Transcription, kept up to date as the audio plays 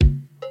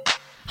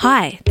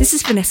Hi, this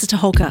is Vanessa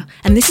Taholka,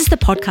 and this is the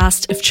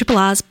podcast of Triple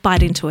R's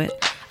Bite Into It,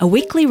 a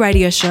weekly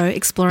radio show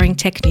exploring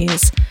tech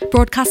news,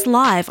 broadcast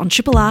live on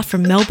Triple R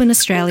from Melbourne,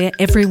 Australia,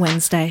 every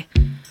Wednesday.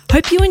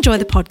 Hope you enjoy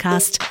the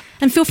podcast,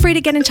 and feel free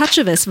to get in touch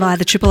with us via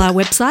the Triple R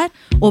website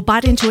or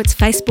Bite Into It's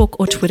Facebook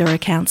or Twitter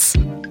accounts.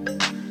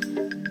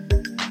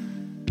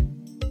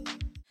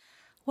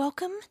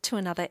 Welcome to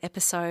another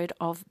episode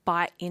of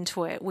Bite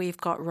Into It. We've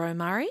got Ro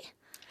Murray.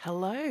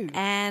 Hello.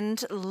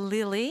 And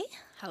Lily.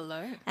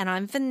 Hello. And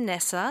I'm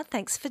Vanessa.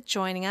 Thanks for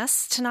joining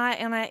us.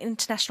 Tonight on our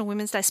International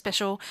Women's Day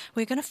special,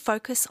 we're going to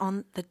focus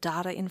on the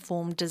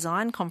Data-Informed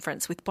Design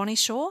Conference with Bonnie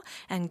Shaw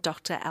and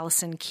Dr.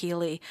 Alison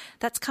Keeley.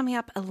 That's coming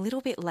up a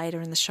little bit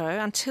later in the show.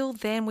 Until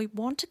then, we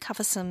want to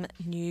cover some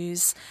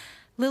news.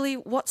 Lily,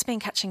 what's been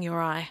catching your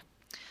eye?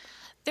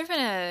 There have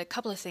been a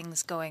couple of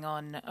things going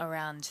on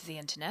around the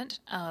internet.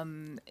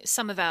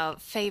 Some of our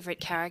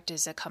favourite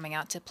characters are coming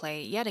out to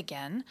play yet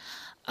again.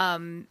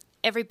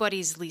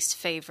 Everybody's least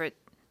favourite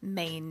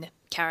main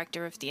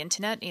character of the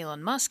internet,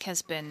 Elon Musk,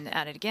 has been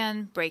at it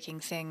again, breaking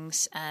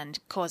things and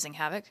causing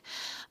havoc.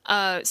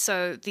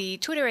 So the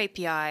Twitter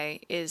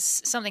API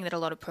is something that a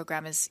lot of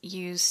programmers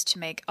use to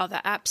make other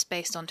apps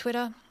based on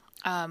Twitter.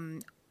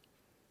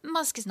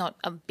 Musk is not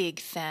a big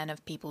fan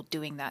of people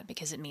doing that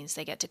because it means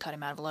they get to cut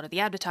him out of a lot of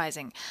the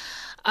advertising.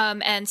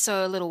 And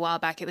so a little while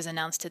back it was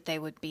announced that they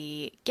would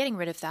be getting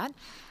rid of that.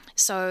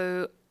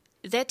 So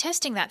they're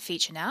testing that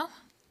feature now,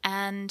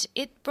 and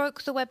it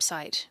broke the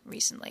website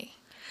recently.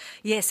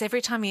 Yes,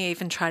 every time you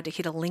even tried to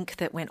hit a link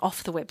that went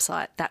off the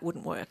website, that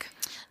wouldn't work.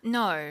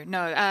 No.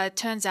 It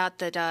turns out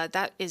that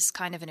that is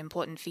kind of an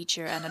important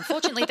feature, and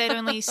unfortunately they'd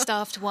only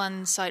staffed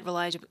one site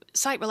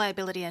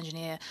reliability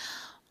engineer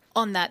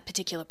on that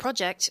particular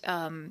project.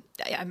 I'm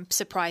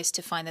surprised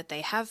to find that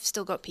they have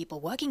still got people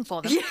working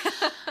for them.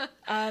 Yeah.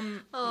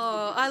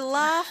 I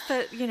laugh,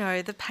 but,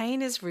 the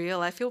pain is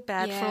real. I feel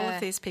bad for all of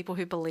these people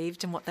who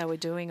believed in what they were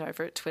doing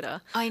over at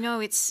Twitter. I know,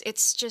 it's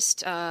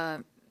just...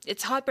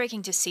 it's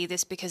heartbreaking to see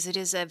this because it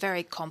is a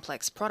very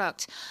complex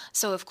product.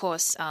 So, of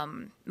course,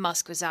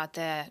 Musk was out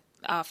there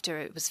after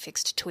it was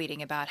fixed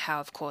tweeting about how,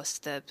 of course,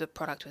 the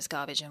product was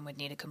garbage and would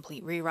need a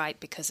complete rewrite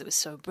because it was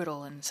so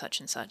brittle and such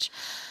and such.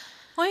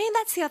 Well, I mean,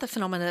 that's the other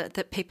phenomena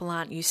that people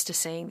aren't used to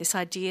seeing, this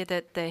idea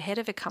that the head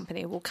of a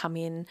company will come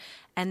in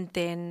and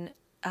then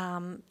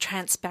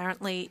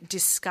transparently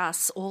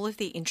discuss all of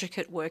the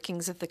intricate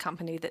workings of the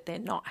company that they're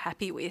not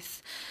happy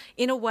with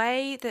in a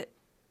way that,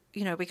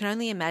 we can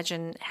only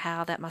imagine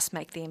how that must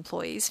make the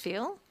employees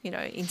feel,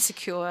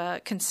 insecure,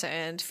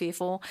 concerned,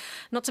 fearful,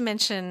 not to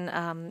mention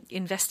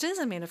investors.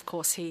 I mean, of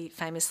course, he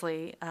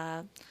famously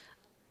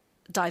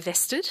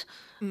divested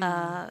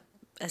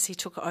as he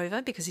took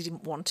over because he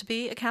didn't want to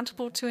be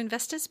accountable to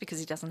investors because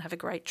he doesn't have a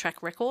great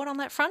track record on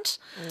that front.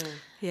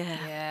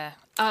 Yeah.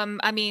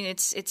 I mean,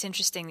 it's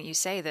interesting that you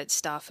say that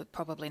staff are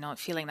probably not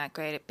feeling that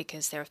great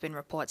because there have been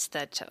reports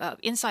that,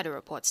 insider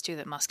reports too,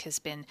 that Musk has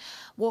been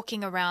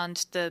walking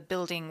around the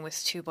building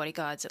with 2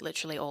 bodyguards at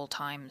literally all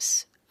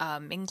times,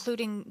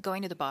 including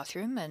going to the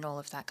bathroom and all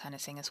of that kind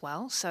of thing as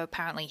well. So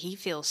apparently he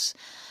feels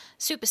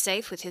super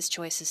safe with his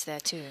choices there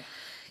too.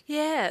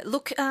 Yeah,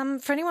 look,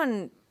 for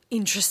anyone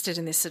interested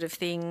in this sort of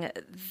thing,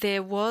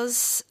 there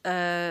was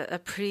a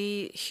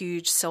pretty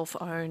huge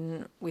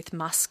self-own with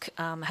Musk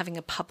having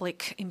a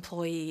public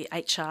employee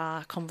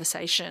HR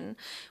conversation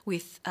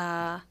with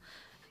an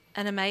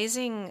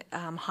amazing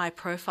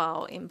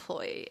high-profile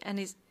employee. And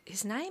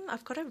his name,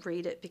 I've got to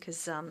read it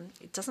because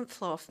it doesn't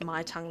flow off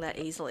my tongue that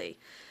easily.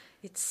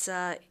 It's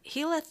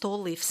Hila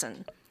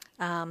Thorleifsson.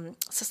 So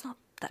it's not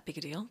that big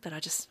a deal, but I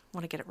just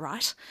want to get it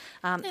right.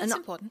 It's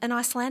important. An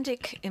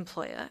Icelandic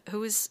employee,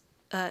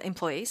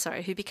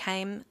 who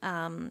became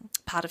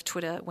part of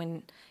Twitter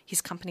when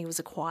his company was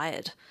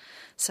acquired.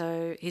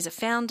 So he's a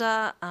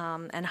founder,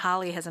 and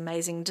Harley has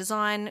amazing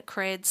design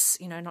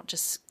creds, not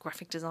just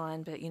graphic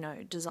design, but,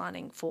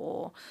 designing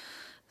for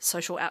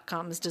social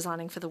outcomes,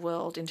 designing for the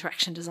world,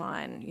 interaction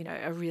design,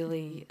 a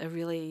really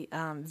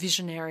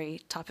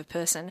visionary type of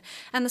person,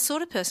 and the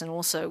sort of person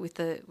also with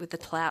the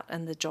clout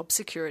and the job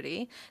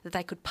security that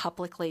they could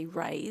publicly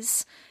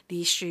raise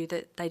the issue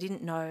that they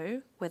didn't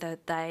know whether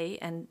they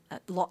and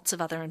lots of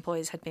other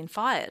employees had been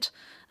fired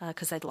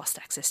because they'd lost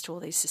access to all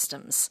these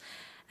systems.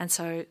 And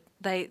so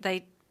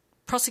they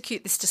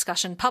prosecute this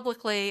discussion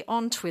publicly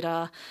on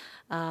Twitter.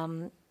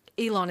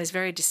 Elon is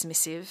very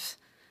dismissive.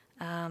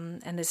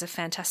 And there's a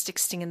fantastic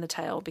sting in the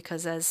tail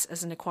because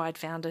as an acquired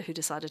founder who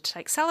decided to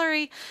take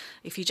salary,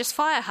 if you just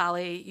fire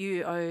Harley,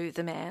 you owe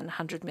the man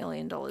 $100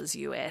 million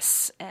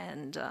US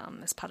and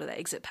as part of the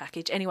exit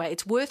package. Anyway,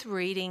 it's worth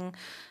reading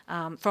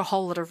for a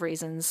whole lot of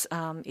reasons.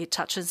 It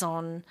touches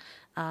on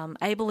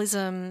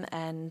ableism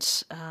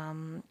and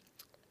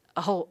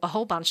a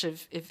whole bunch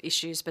of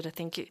issues, but I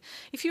think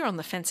if you're on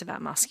the fence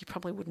about Musk, you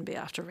probably wouldn't be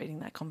after reading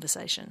that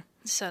conversation.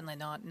 Certainly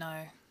not,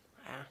 no.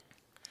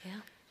 Yeah.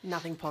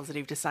 Nothing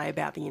positive to say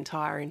about the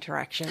entire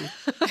interaction,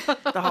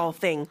 the whole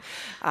thing,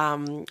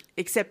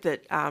 except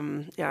that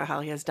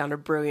Harley has done a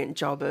brilliant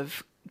job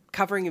of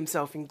covering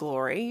himself in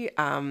glory,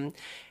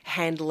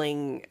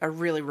 handling a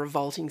really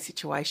revolting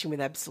situation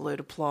with absolute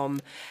aplomb,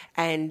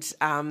 and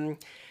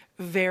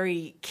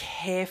very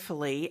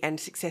carefully and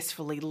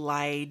successfully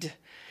laid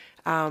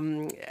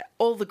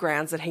all the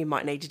grounds that he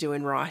might need to do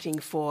in writing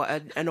for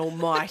an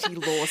almighty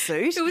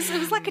lawsuit. It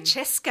was like a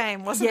chess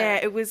game, wasn't it? Yeah,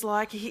 it was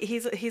like,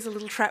 here's a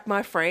little trap,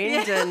 my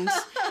friend, and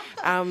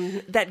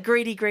that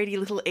greedy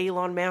little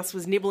Elon mouse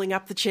was nibbling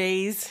up the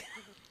cheese.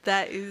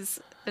 That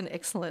is an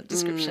excellent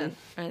description.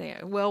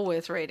 Anyway, well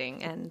worth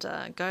reading, and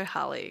go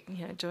Harley,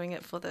 doing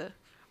it for the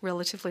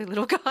relatively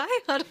little guy. I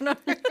don't know.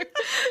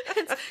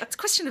 It's a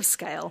question of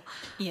scale.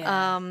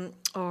 Yeah.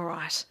 All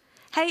right.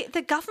 Hey,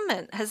 the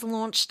government has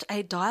launched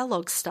a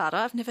dialogue starter.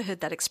 I've never heard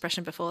that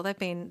expression before. They've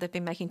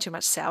been making too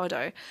much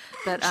sourdough,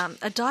 but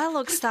a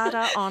dialogue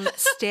starter on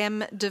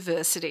STEM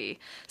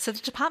diversity. So the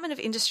Department of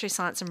Industry,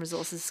 Science and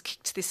Resources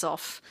kicked this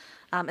off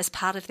as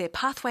part of their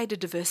Pathway to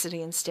Diversity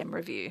in STEM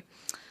review.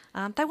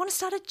 They want to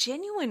start a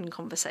genuine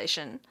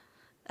conversation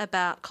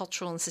about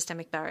cultural and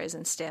systemic barriers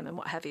in STEM and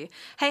what have you.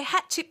 Hey,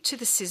 hat tip to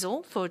the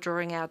Sizzle for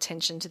drawing our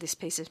attention to this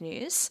piece of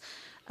news.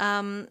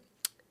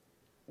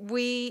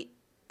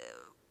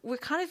 We're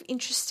kind of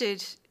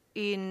interested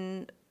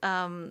in,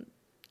 I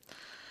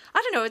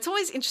don't know, it's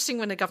always interesting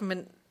when a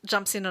government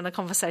jumps in on a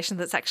conversation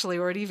that's actually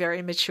already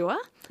very mature.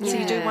 So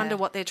you do wonder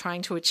what they're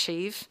trying to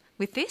achieve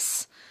with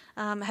this.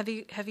 Have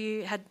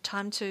you had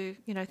time to,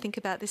 think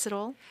about this at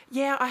all?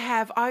 Yeah, I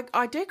have.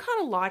 I do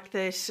kind of like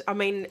that. I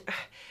mean,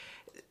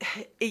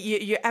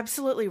 you're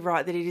absolutely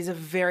right that it is a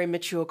very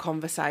mature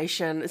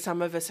conversation.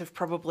 Some of us have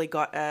probably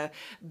got a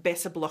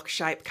Besser block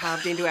shape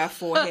carved into our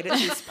forehead at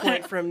this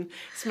point from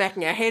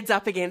smacking our heads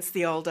up against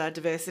the old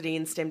diversity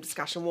and STEM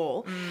discussion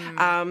wall.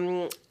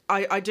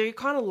 I do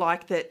kind of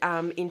like that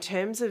in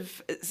terms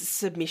of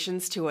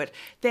submissions to it,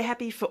 they're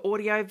happy for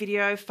audio,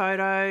 video,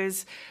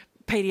 photos,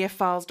 PDF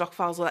files, doc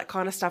files, all that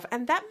kind of stuff.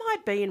 And that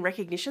might be in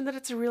recognition that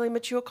it's a really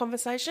mature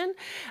conversation.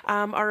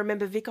 I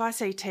remember Vic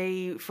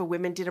ICT for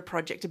Women did a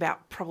project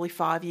about probably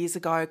 5 years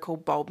ago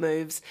called Bold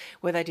Moves,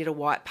 where they did a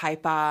white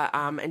paper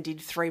and did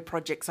 3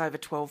 projects over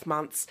 12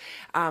 months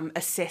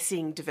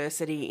assessing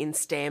diversity in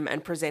STEM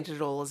and presented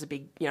it all as a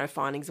big,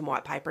 findings and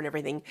white paper and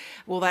everything.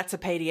 Well, that's a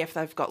PDF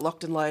they've got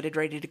locked and loaded,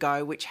 ready to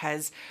go, which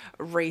has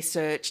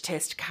research,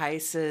 test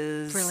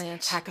cases,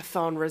 brilliant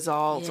hackathon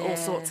results, all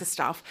sorts of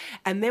stuff.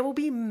 And there will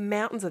be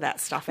mountains of that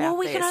stuff out there. Well,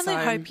 we can only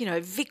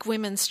hope, Vic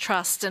Women's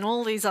Trust and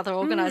all these other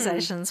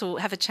organisations will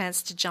have a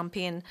chance to jump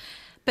in.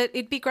 But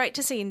it'd be great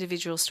to see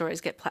individual stories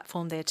get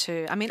platformed there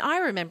too. I mean, I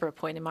remember a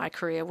point in my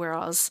career where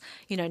I was,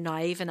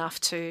 naive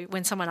enough to,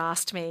 when someone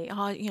asked me,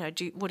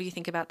 what do you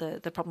think about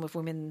the problem of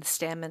women in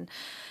STEM? And,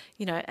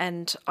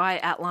 and I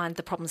outlined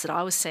the problems that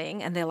I was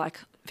seeing, and they're like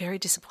very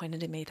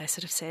disappointed in me. They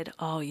sort of said,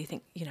 "Oh, you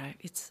think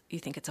it's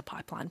a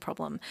pipeline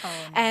problem,"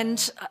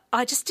 and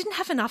I just didn't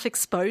have enough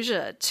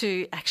exposure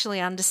to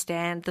actually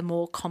understand the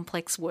more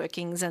complex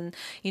workings and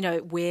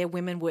where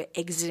women were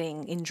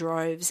exiting in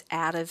droves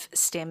out of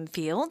STEM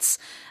fields.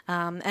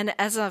 And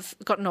as I've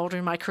gotten older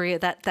in my career,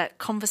 that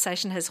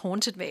conversation has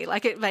haunted me.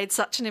 Like, it made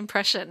such an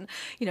impression,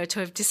 to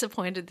have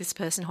disappointed this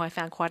person who I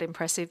found quite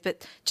impressive.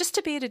 But just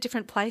to be at a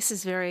different place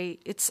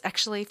it's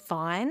actually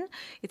fine.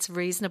 It's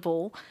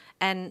reasonable.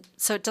 And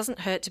so it doesn't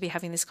hurt to be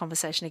having this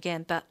conversation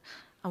again. But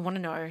I want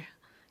to know,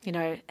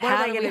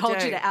 how do we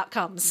hold you to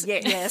outcomes?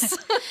 Yes.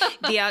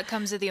 The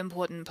outcomes are the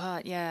important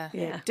part, yeah.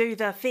 Do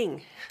the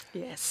thing.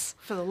 Yes.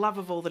 For the love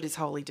of all that is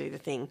holy, do the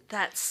thing.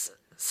 That's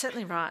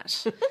certainly right.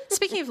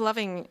 Speaking of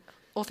loving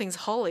all things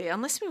holy,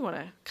 unless we want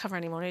to cover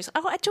any more news.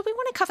 Oh, do we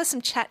want to cover some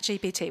Chat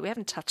GPT? We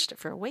haven't touched it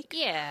for a week.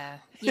 Yeah.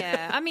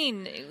 I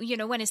mean,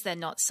 when is there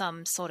not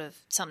some sort of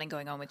something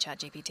going on with Chat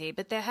GPT?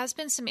 But there has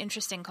been some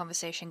interesting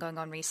conversation going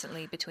on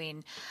recently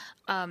between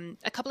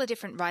a couple of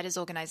different writers'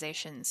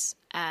 organizations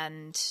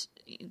and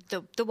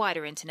the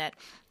wider internet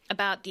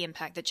about the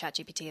impact that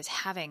ChatGPT is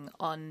having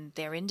on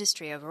their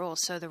industry overall.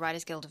 So the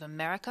Writers Guild of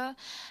America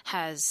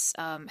has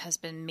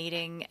been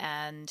meeting,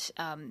 and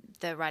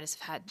the writers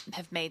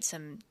have made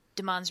some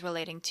demands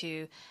relating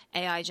to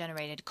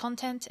AI-generated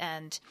content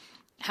and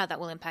how that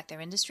will impact their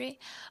industry.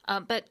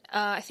 But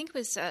I think it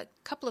was a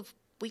couple of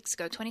weeks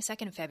ago,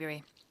 22nd of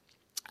February,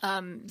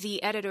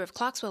 the editor of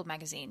Clarkesworld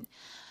magazine,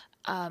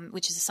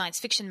 which is a science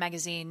fiction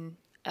magazine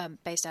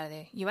based out of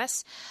the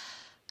US,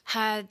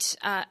 had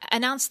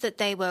announced that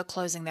they were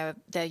closing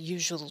their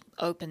usual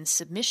open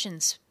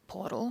submissions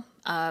portal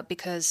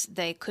because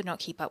they could not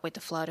keep up with the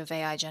flood of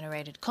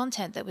AI-generated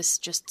content that was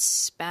just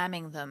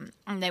spamming them.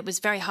 And it was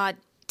very hard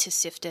to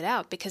sift it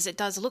out because it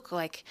does look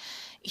like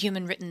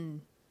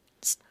human-written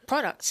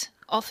product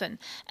often.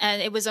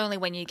 And it was only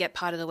when you get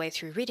part of the way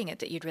through reading it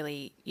that you'd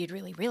really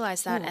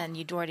realize that, and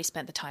you'd already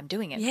spent the time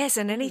doing it. Yes,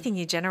 and anything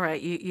you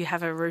generate, you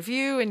have a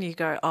review and you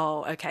go,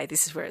 oh, okay,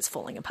 this is where it's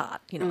falling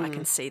apart. I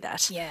can see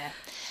that. Yeah.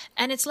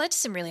 And it's led to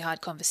some really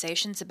hard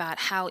conversations about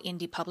how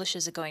indie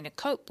publishers are going to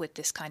cope with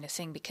this kind of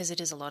thing, because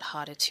it is a lot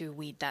harder to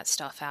weed that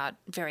stuff out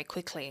very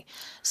quickly.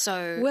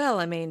 So,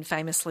 well, I mean,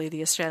 famously,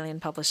 the Australian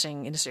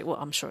publishing industry, well,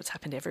 I'm sure it's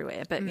happened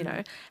everywhere, but,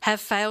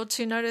 have failed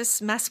to notice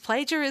mass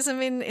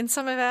plagiarism in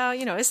some of our,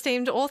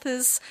 esteemed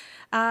authors.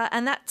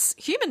 And that's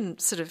human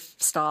sort of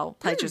style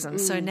plagiarism.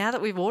 So now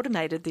that we've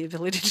automated the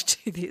ability to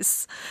do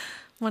this,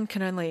 one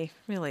can only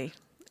really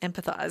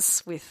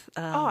empathise with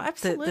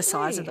the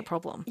size of the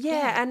problem.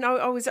 Yeah, and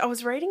I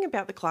was reading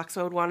about the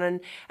Clarksworld one, and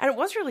it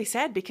was really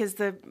sad, because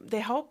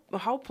the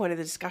whole point of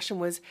the discussion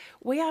was,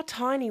 we are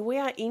tiny, we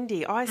are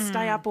indie. I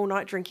stay up all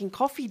night drinking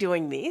coffee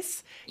doing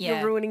this. Yeah.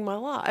 You're ruining my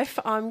life.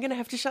 I'm going to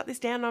have to shut this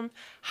down. I'm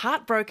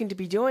heartbroken to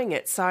be doing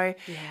it. So,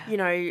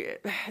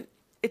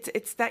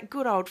 It's that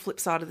good old flip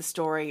side of the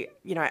story.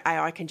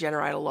 AI can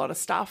generate a lot of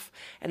stuff,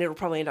 and it'll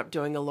probably end up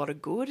doing a lot of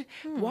good.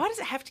 Why does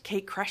it have to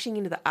keep crashing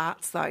into the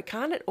arts, though?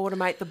 Can't it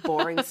automate the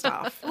boring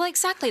stuff? Well,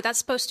 exactly. That's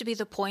supposed to be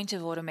the point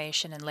of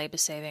automation and labour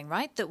saving,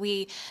 right? That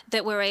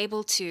we're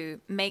able to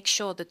make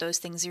sure that those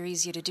things are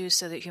easier to do,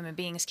 so that human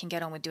beings can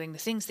get on with doing the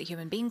things that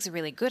human beings are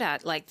really good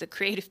at, like the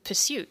creative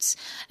pursuits.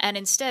 And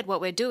instead, what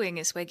we're doing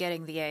is we're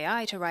getting the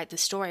AI to write the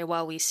story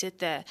while we sit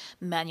there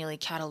manually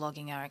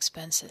cataloguing our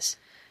expenses.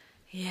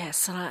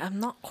 Yes, and I'm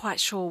not quite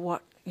sure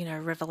what,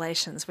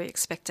 revelations we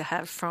expect to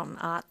have from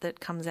art that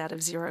comes out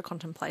of zero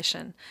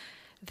contemplation.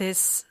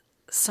 There's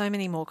so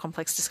many more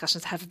complex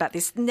discussions to have about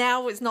this.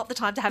 Now is not the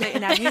time to have it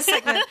in our news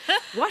segment.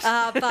 What?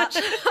 But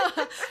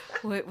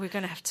we're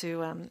going to have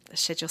to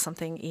schedule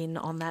something in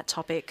on that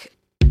topic.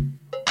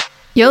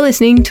 You're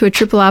listening to a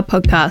Triple R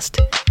podcast.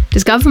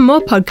 Discover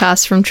more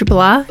podcasts from Triple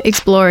R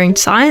exploring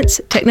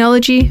science,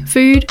 technology,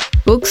 food,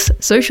 books,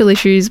 social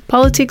issues,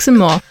 politics and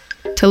more.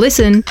 To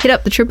listen, hit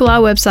up the Triple R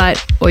website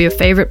or your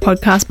favourite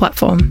podcast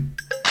platform.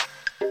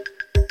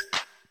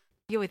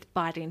 You're with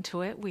Bite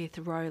Into It with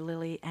Ro,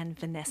 Lily and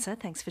Vanessa.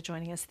 Thanks for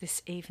joining us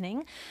this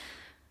evening.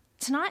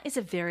 Tonight is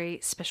a very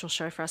special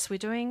show for us. We're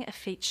doing a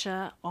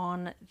feature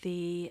on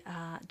the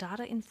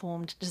Data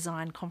Informed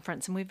Design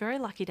Conference, and we're very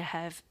lucky to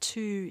have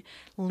two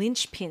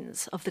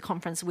linchpins of the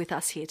conference with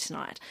us here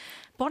tonight.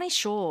 Bonnie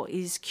Shaw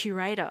is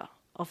curator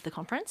of the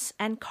conference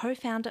and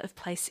co-founder of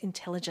Place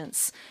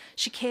Intelligence.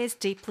 She cares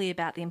deeply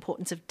about the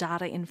importance of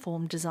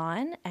data-informed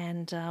design,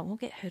 and we'll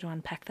get her to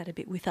unpack that a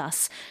bit with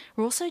us.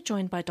 We're also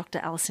joined by Dr.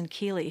 Alison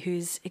Keeley,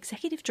 who's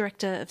Executive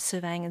Director of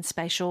Surveying and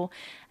Spatial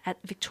at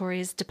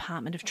Victoria's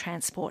Department of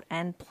Transport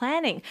and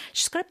Planning.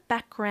 She's got a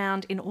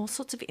background in all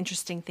sorts of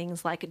interesting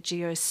things like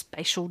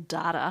geospatial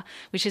data,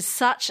 which is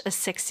such a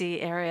sexy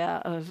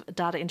area of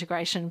data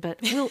integration, but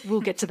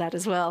we'll get to that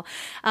as well.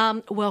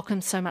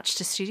 Welcome so much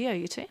to studio,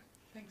 you two.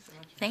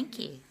 Thank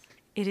you.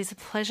 It is a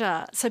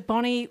pleasure. So,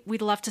 Bonnie,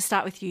 we'd love to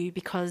start with you,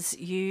 because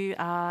you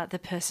are the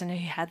person who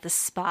had the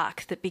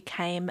spark that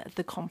became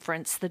the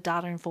conference, the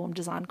Data Informed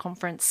Design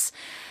Conference.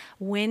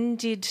 When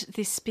did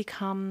this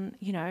become,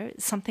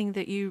 something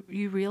that you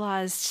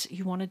realised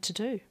you wanted to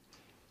do?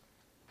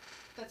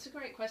 That's a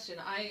great question.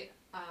 I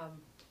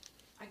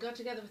got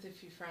together with a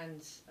few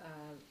friends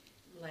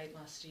late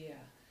last year,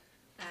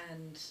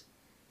 and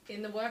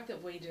in the work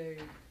that we do,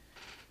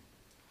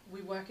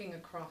 we're working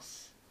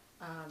across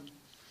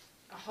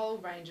a whole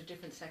range of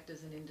different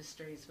sectors and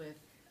industries with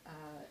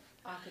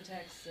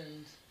architects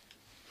and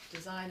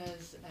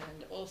designers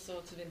and all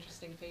sorts of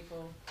interesting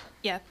people.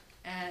 Yeah.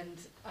 And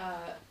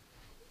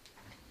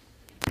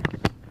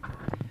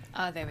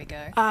there we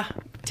go.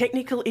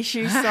 Technical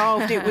issue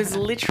solved. It was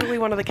literally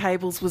one of the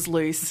cables was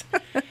loose.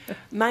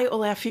 May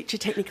all our future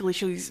technical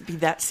issues be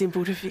that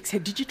simple to fix.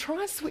 Did you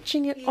try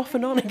switching it off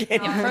and on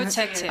again? Yeah,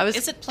 protect it. I was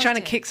Is it trying to plugged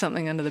in? kick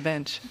something under the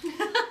bench.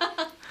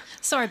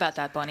 Sorry about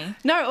that, Bonnie.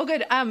 No, all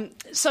good.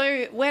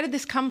 So where did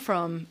this come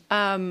from?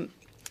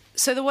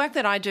 So the work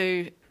that I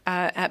do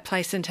at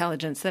Place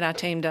Intelligence, that our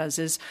team does,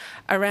 is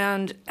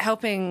around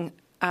helping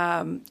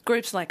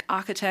groups like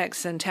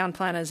architects and town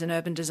planners and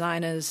urban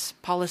designers,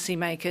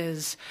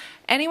 policymakers,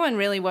 anyone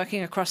really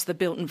working across the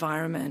built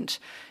environment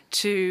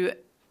to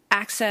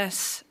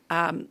access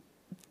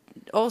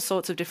all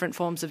sorts of different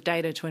forms of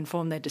data to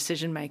inform their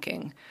decision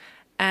making.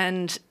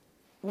 And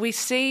we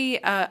see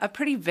a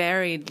pretty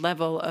varied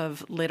level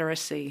of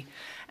literacy.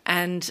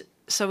 And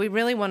so we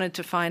really wanted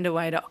to find a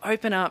way to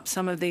open up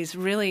some of these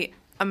really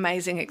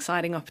amazing,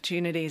 exciting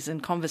opportunities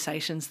and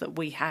conversations that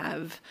we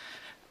have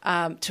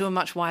to a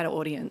much wider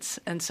audience.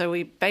 And so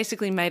we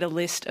basically made a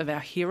list of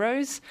our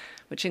heroes,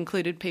 which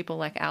included people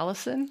like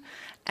Alison.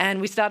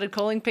 And we started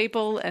calling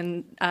people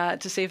and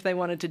to see if they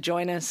wanted to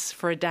join us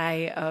for a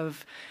day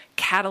of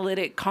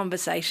catalytic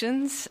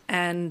conversations,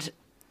 and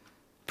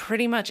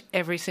pretty much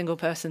every single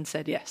person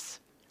said yes.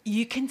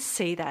 You can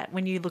see that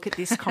when you look at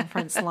this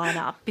conference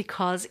lineup,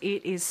 because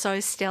it is so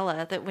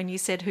stellar that when you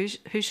said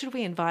who should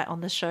we invite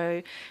on the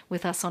show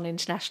with us on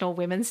International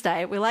Women's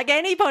Day, we're like,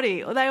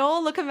 anybody. They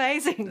all look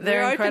amazing.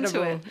 They're We're incredible.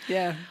 open to it.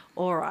 Yeah.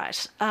 All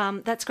right.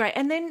 That's great.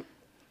 And then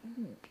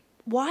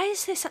why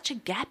is there such a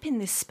gap in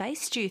this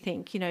space, do you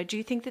think? Do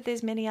you think that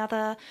there's many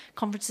other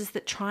conferences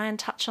that try and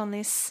touch on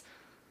this?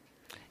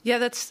 Yeah,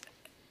 that's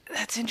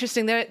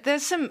interesting.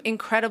 There's some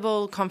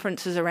incredible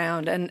conferences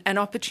around and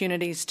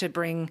opportunities to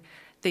bring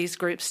these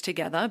groups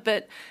together.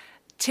 But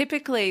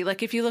typically,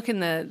 like if you look in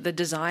the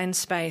design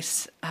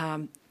space,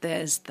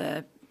 there's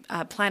the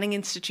Planning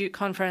Institute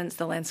conference,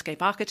 the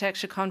Landscape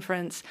Architecture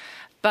conference,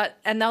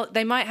 and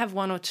they might have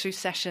one or two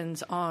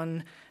sessions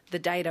on the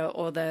data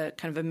or the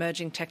kind of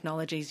emerging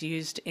technologies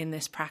used in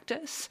this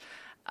practice.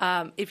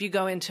 If you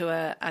go into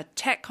a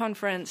tech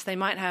conference, they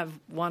might have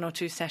one or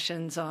two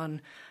sessions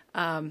on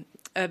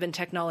urban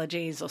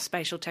technologies or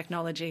spatial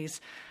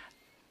technologies.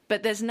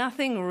 But there's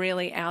nothing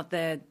really out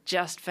there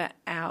just for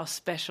our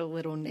special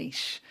little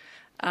niche.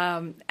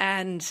 What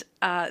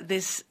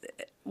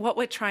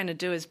we're trying to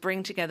do is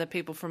bring together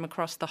people from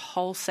across the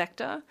whole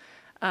sector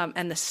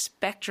and the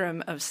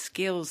spectrum of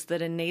skills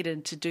that are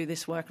needed to do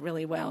this work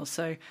really well.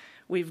 So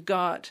we've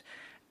got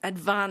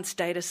advanced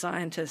data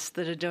scientists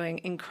that are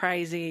doing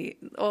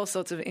all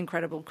sorts of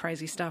incredible,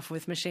 crazy stuff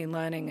with machine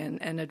learning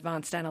and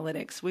advanced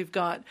analytics. We've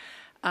got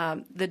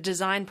the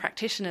design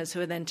practitioners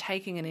who are then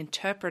taking and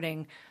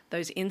interpreting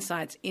those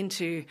insights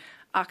into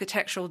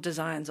architectural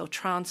designs or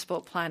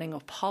transport planning or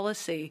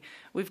policy.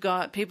 We've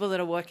got people that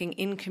are working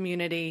in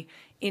community,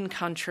 in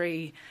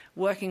country,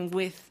 working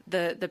with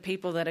the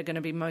people that are going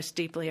to be most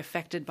deeply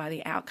affected by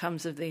the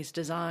outcomes of these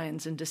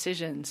designs and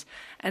decisions.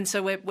 And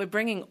so we're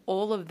bringing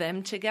all of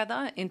them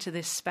together into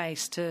this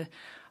space to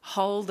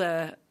hold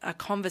a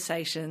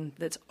conversation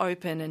that's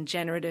open and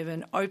generative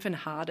and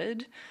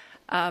open-hearted,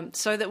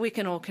 so that we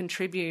can all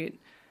contribute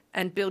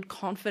and build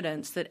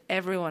confidence that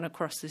everyone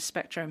across this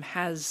spectrum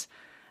has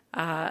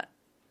a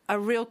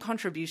real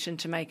contribution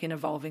to make in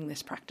evolving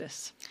this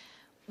practice.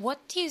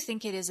 What do you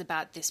think it is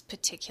about this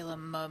particular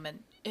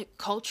moment,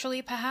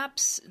 culturally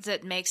perhaps,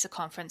 that makes a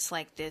conference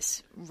like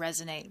this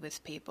resonate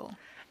with people?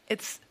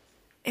 It's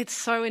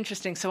so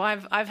interesting. So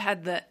I've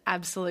had the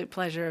absolute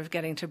pleasure of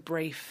getting to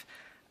brief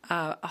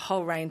a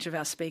whole range of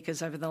our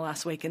speakers over the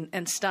last week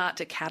and start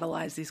to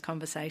catalyse these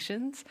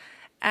conversations.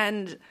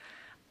 And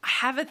I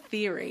have a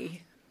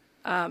theory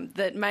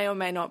that may or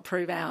may not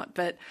prove out,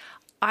 but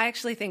I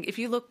actually think if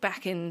you look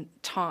back in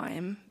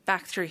time,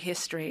 back through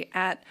history,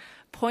 at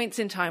points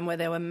in time where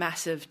there were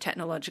massive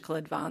technological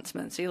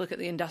advancements, so you look at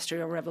the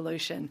Industrial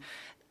Revolution,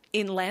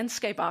 in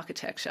landscape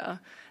architecture,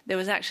 there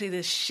was actually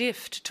this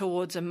shift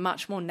towards a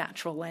much more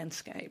natural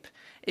landscape.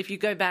 If you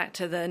go back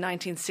to the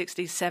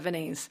 1960s,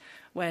 70s,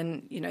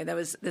 when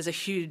there's a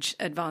huge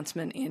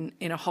advancement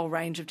in a whole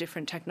range of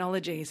different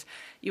technologies,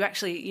 you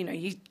actually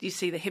you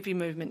see the hippie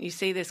movement, you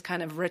see this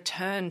kind of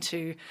return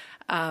to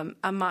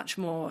a much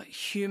more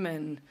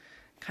human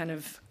kind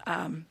of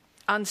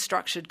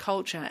unstructured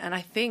culture. And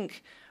I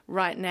think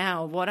right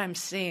now, what I'm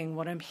seeing,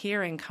 what I'm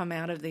hearing come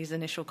out of these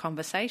initial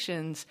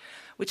conversations,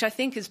 which I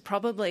think is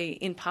probably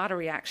in part a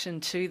reaction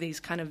to these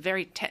kind of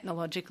very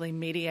technologically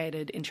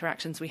mediated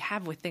interactions we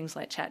have with things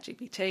like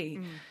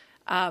ChatGPT,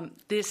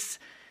 this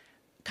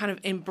kind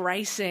of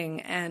embracing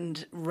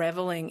and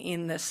reveling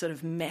in this sort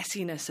of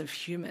messiness of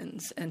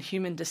humans and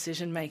human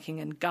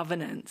decision-making and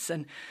governance.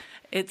 And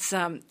it's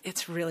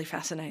really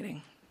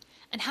fascinating.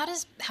 And how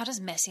does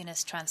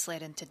messiness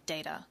translate into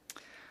data?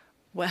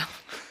 Well,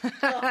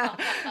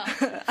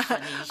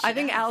 I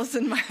think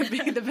Alison might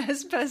be the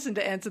best person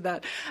to answer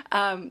that.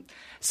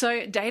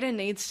 So data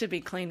needs to be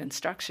clean and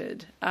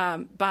structured.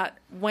 But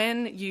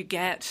when you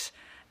get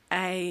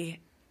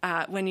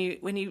when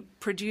you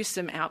produce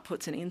some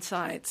outputs and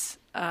insights,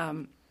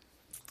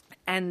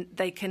 and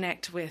they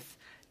connect with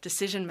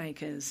decision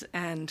makers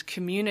and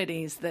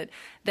communities that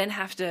then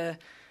have to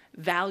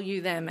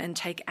value them and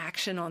take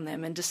action on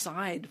them and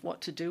decide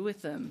what to do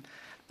with them,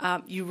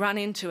 you run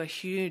into a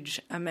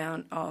huge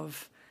amount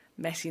of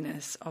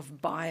messiness, of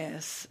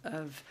bias,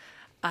 of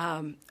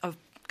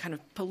kind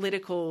of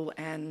political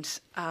and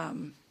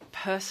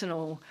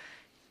personal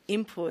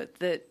input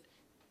that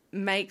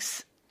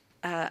makes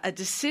a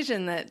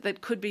decision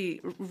that could be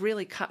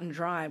really cut and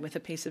dry with a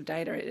piece of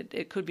data.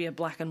 It could be a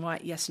black and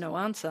white yes/no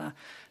answer,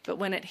 but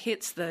when it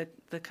hits the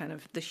kind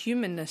of the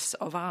humanness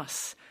of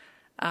us,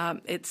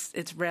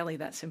 it's rarely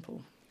that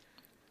simple.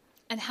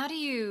 And how do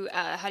you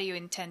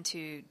intend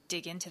to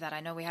dig into that? I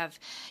know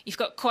you've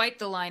got quite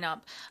the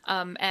lineup,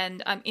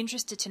 and I'm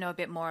interested to know a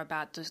bit more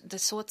about the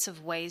sorts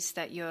of ways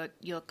that you're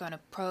going to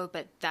probe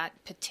at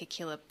that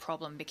particular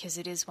problem, because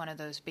it is one of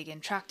those big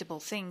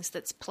intractable things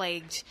that's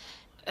plagued,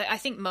 I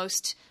think,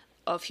 most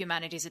of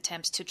humanity's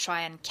attempts to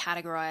try and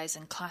categorize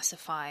and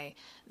classify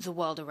the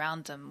world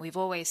around them. We've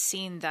always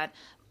seen that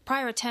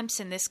prior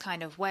attempts in this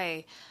kind of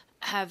way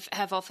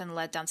have often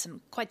led down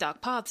some quite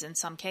dark paths in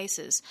some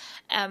cases.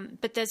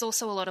 But there's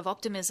also a lot of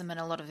optimism and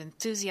a lot of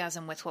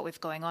enthusiasm with what we've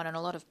going on, and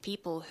a lot of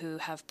people who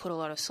have put a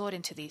lot of thought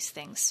into these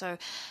things. So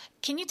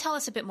can you tell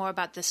us a bit more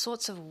about the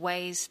sorts of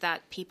ways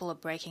that people are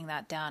breaking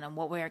that down and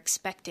what we're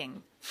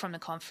expecting from the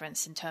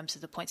conference in terms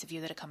of the points of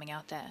view that are coming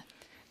out there?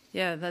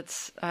 Yeah,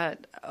 that's I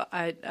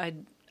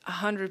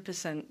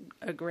 100%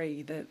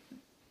 agree that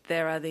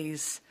there are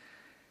these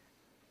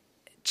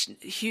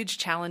huge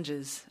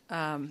challenges,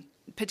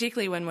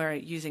 particularly when we're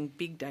using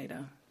big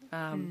data,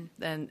 and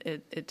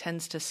it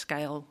tends to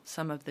scale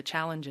some of the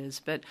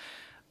challenges. But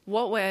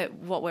what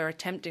we're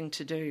attempting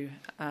to do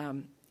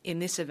in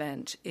this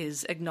event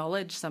is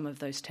acknowledge some of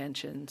those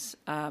tensions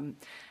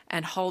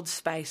and hold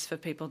space for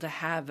people to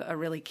have a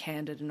really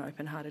candid and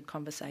open-hearted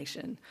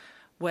conversation.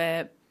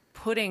 We're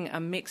putting a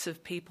mix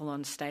of people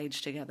on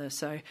stage together.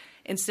 So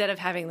instead of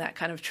having that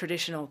kind of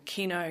traditional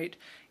keynote,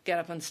 get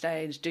up on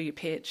stage, do your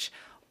pitch,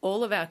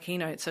 all of our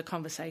keynotes are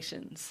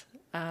conversations.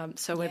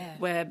 So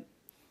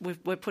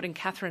we're putting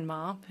Catherine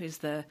Ma, who's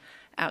the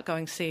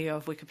outgoing CEO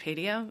of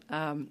Wikipedia,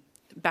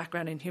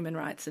 background in human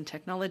rights and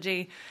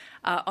technology,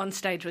 on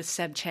stage with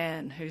Seb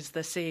Chan, who's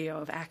the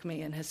CEO of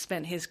Acme and has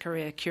spent his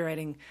career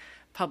curating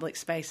public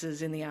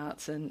spaces in the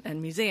arts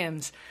and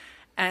museums.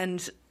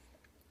 And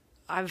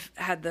I've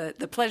had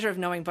the pleasure of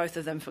knowing both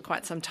of them for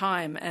quite some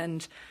time.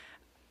 And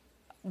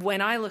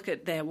when I look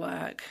at their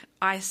work,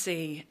 I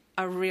see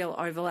a real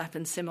overlap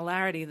and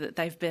similarity that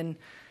they've been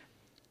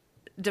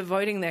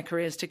devoting their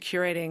careers to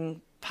curating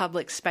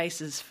public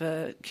spaces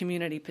for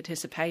community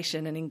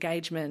participation and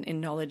engagement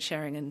in knowledge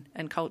sharing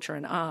and culture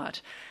and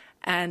art.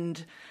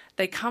 And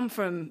they come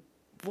from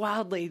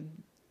wildly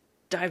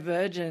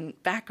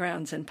divergent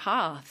backgrounds and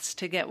paths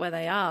to get where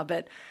they are.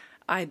 But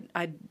I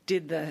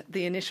did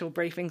the initial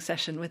briefing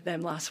session with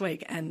them last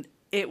week, and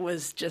it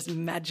was just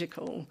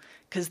magical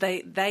because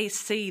they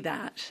see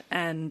that,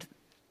 and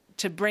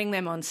to bring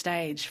them on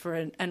stage for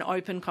an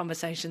open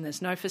conversation.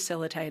 There's no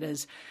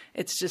facilitators.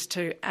 It's just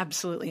two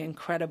absolutely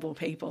incredible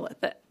people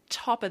at the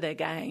top of their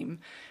game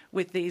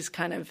with these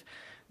kind of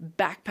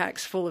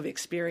backpacks full of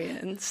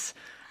experience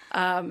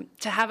to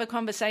have a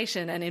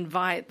conversation and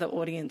invite the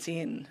audience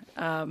in.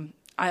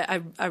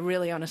 I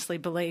really honestly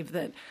believe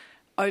that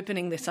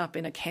opening this up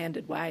in a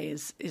candid way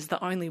is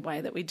the only way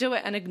that we do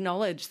it, and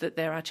acknowledge that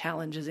there are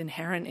challenges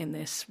inherent in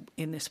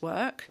this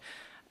work.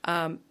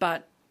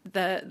 But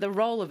the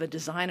role of a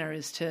designer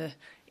is to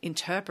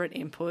interpret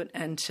input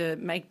and to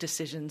make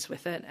decisions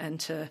with it and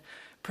to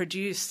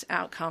produce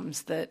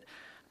outcomes that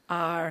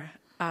are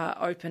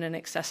open and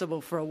accessible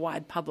for a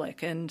wide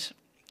public. And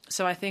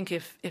so I think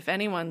if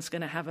anyone's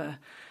going to have a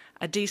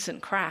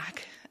decent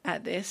crack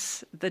at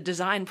this, the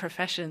design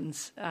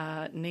professions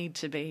need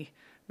to be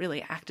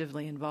really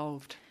actively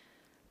involved.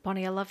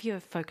 Bonnie, I love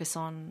your focus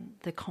on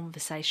the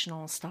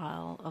conversational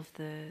style of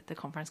the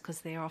conference,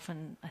 because they're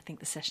often, I think,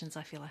 the sessions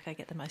I feel like I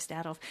get the most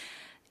out of.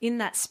 In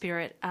that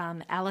spirit,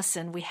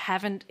 Alison, we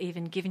haven't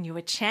even given you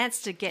a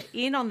chance to get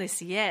in on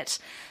this yet.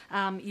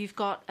 You've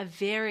got a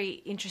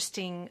very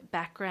interesting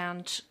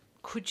background.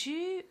 Could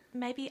you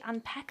maybe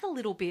unpack a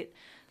little bit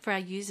for our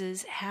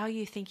users how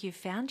you think you've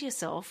found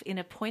yourself in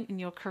a point in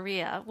your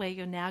career where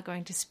you're now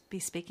going to be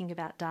speaking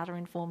about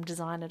data-informed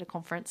design at a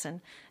conference, and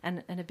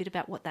a bit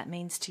about what that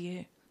means to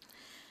you?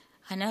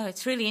 I know,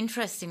 it's really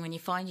interesting when you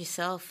find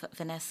yourself,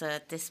 Vanessa,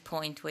 at this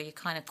point where you're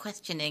kind of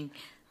questioning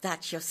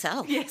that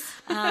yourself. Yes.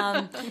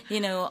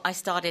 I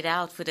started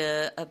out with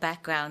a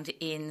background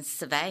in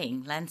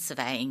surveying, land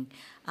surveying,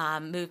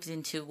 moved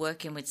into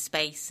working with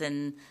space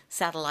and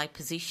satellite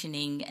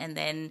positioning, and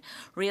then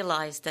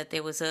realized that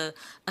there was a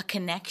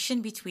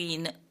connection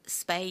between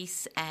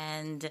space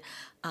and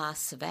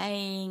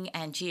surveying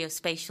and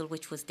geospatial,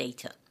 which was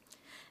data.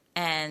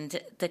 And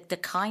the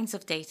kinds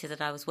of data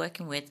that I was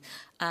working with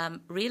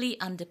really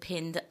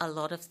underpinned a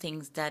lot of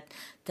things that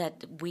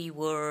we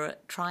were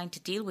trying to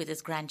deal with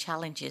as grand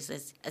challenges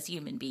as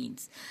human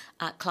beings.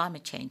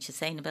 Climate change,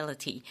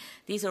 sustainability.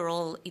 These are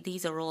all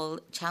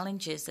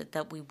challenges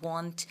that we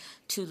want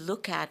to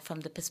look at from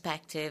the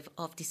perspective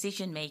of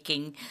decision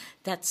making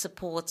that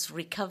supports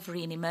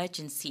recovery in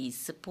emergencies,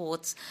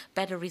 supports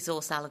better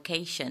resource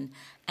allocation.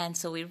 And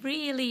so we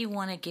really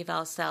want to give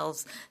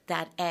ourselves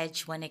that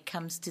edge when it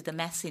comes to the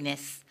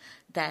messiness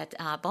that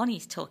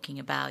Bonnie's talking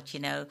about.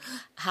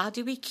 How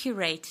do we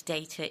curate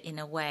data in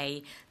a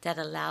way that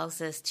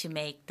allows us to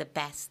make the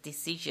best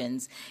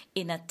decisions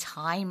in a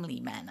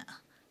timely manner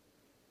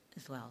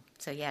as well?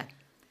 So, yeah.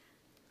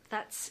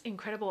 That's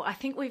incredible. I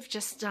think we've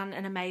just done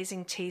an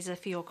amazing teaser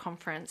for your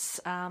conference.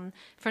 For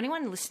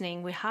anyone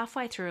listening, we're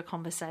halfway through a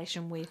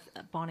conversation with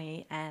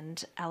Bonnie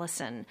and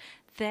Alison.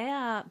 They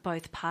are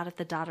both part of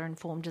the Data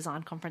Informed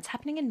Design Conference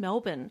happening in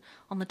Melbourne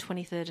on the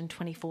 23rd and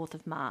 24th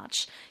of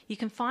March. You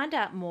can find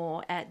out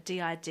more at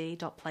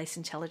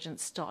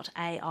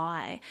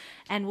did.placeintelligence.ai,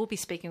 and we'll be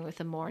speaking with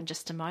them more in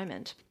just a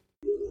moment.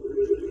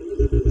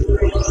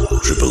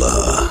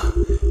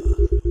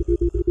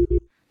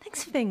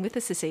 Thanks for being with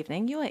us this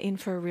evening. You are in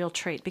for a real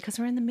treat because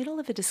we're in the middle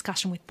of a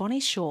discussion with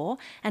Bonnie Shaw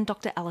and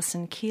Dr.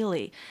 Alison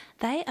Keeley.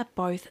 They are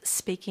both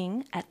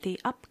speaking at the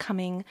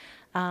upcoming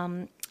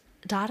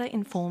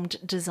Data-Informed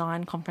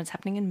Design Conference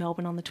happening in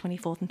Melbourne on the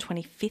 24th and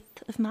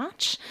 25th of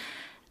March.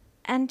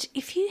 And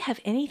if you have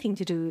anything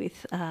to do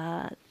with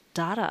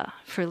data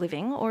for a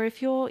living, or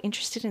if you're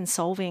interested in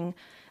solving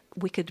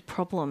wicked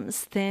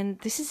problems, then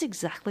this is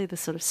exactly the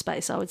sort of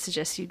space I would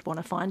suggest you'd want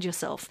to find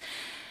yourself.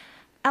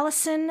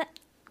 Alison,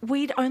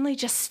 we'd only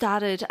just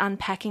started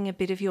unpacking a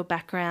bit of your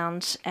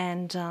background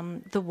and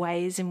the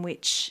ways in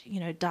which,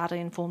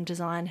 data-informed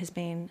design has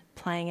been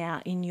playing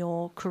out in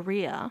your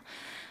career.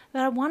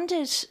 But I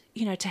wondered,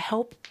 to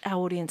help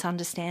our audience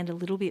understand a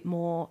little bit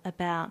more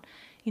about,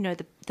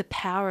 the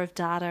power of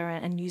data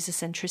and user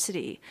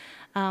centricity.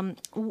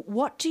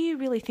 What do you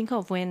really think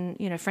of when,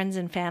 friends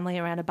and family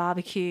around a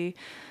barbecue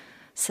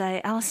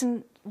say,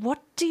 Alison,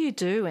 what do you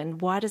do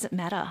and why does it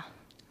matter?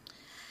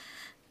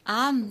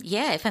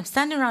 If I'm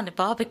standing around a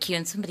barbecue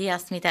and somebody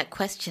asks me that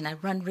question, I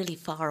run really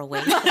far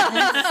away from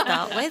them to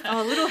start with.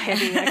 Oh, a little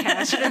heavy. Okay,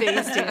 I should have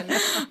eased in.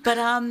 But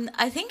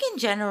I think in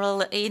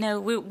general,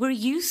 we're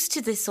used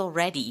to this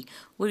already.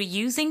 We're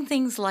using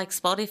things like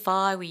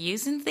Spotify. We're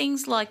using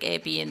things like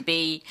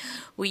Airbnb.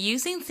 We're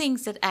using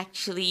things that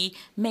actually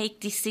make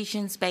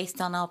decisions based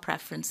on our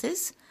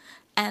preferences.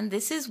 And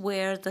this is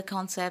where the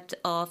concept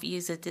of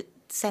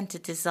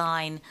user-centered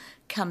design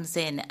comes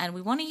in, and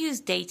we want to use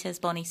data, as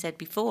Bonnie said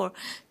before,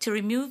 to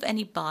remove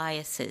any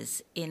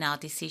biases in our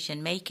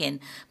decision making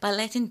by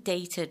letting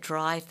data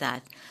drive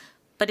that.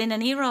 But in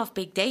an era of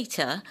big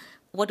data,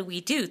 what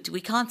do?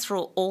 We can't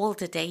throw all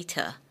the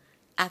data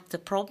at the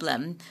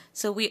problem,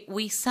 so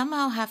we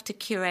somehow have to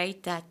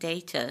curate that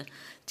data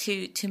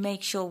to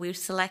make sure we're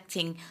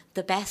selecting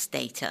the best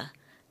data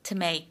to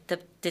make the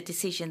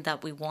decision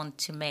that we want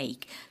to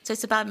make. So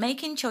it's about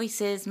making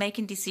choices,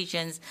 making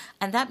decisions,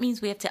 and that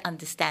means we have to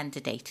understand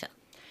the data.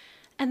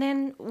 And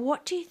then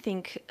what do you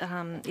think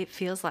it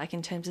feels like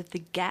in terms of the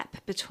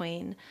gap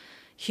between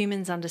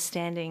humans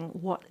understanding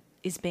what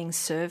is being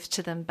served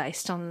to them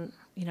based on,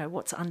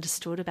 what's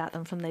understood about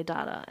them from their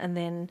data, and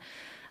then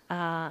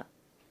the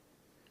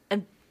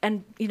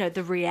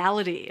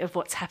reality of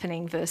what's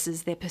happening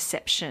versus their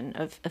perception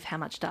of how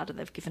much data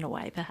they've given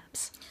away,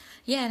 perhaps?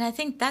 Yeah, and I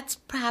think that's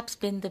perhaps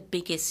been the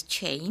biggest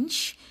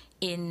change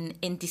in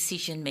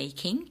decision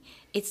making.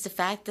 It's the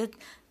fact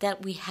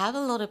that we have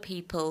a lot of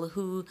people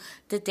who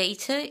the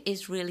data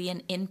is really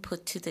an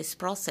input to this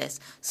process.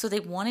 So they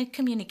want it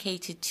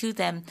communicated to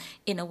them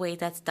in a way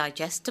that's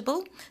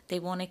digestible. They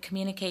want it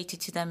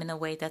communicated to them in a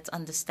way that's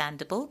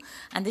understandable.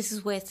 And this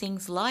is where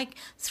things like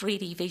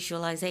 3D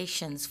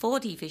visualizations,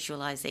 4D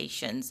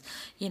visualizations,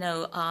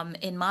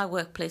 in my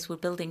workplace, we're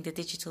building the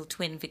Digital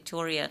Twin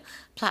Victoria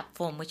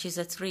platform, which is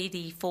a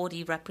 3D,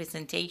 4D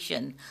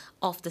representation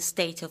of the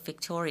state of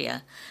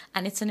Victoria.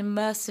 And it's an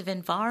immersive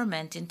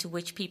environment into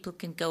which people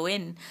can go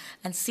in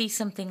and see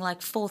something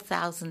like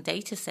 4,000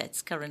 data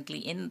sets currently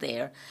in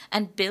there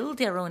and build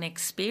their own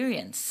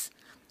experience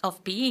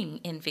of being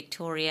in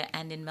Victoria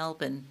and in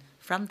Melbourne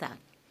from that.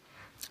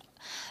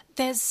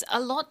 There's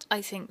a lot,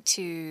 I think,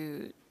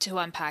 to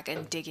unpack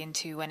and dig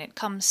into when it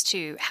comes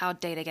to how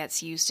data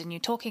gets used. And you're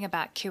talking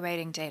about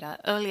curating data.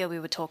 Earlier we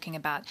were talking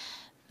about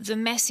the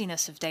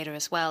messiness of data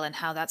as well and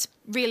how that's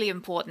really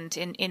important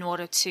in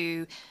order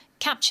to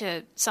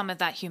capture some of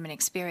that human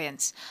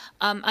experience.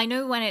 I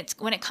know when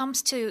it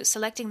comes to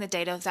selecting the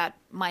data that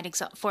might,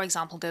 for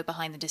example, go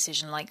behind the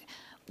decision, like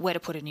where to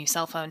put a new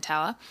cell phone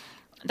tower,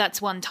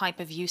 that's one type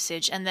of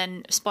usage, and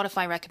then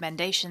Spotify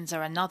recommendations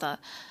are another.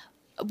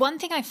 One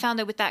thing I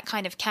found with that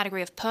kind of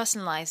category of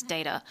personalized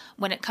data,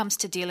 when it comes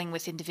to dealing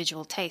with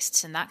individual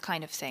tastes and that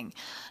kind of thing,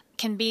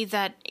 can be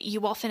that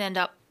you often end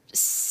up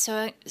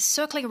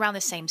circling around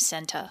the same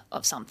center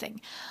of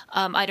something.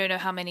 I don't know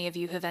how many of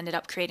you have ended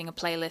up creating a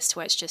playlist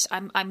where it's just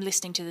I'm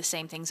listening to the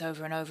same things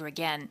over and over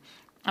again.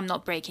 I'm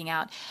not breaking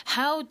out.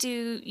 How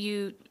do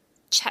you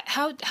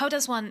how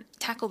does one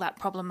tackle that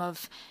problem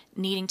of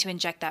needing to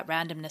inject that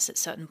randomness at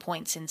certain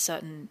points in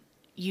certain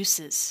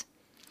uses?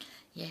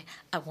 Yeah,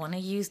 I want to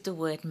use the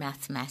word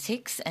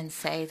mathematics and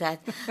say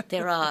that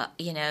there are,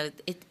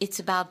 it's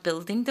about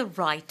building the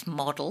right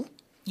model.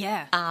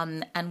 Yeah.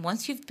 And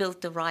once you've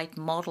built the right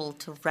model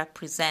to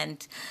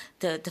represent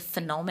the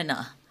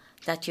phenomena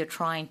that you're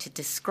trying to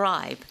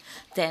describe,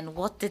 then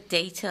what the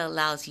data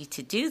allows you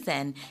to do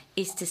then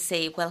is to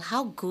say, well,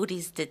 how good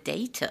is the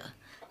data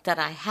that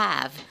I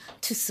have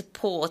to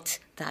support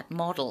that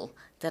model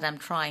that I'm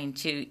trying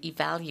to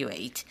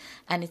evaluate?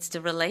 And it's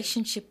the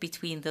relationship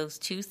between those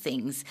two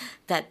things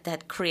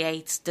that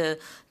creates the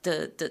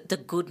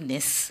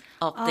goodness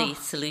of the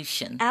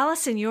solution.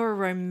 Alison, you're a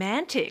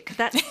romantic.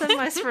 That's the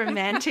most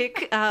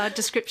romantic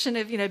description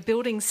of,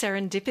 building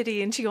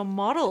serendipity into your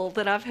model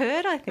that I've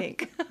heard, I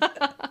think.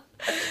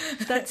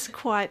 That's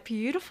quite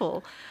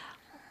beautiful.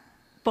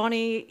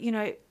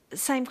 Bonnie,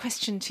 same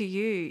question to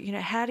you.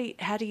 How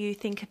do you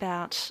think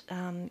about,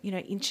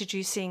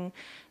 introducing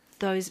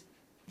those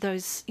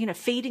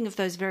feeding of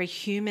those very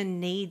human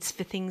needs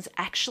for things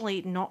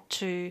actually not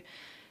to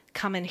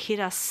come and hit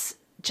us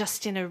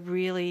just in a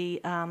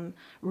really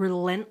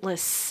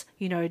relentless,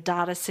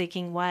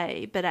 data-seeking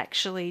way, but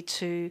actually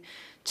to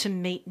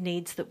meet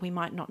needs that we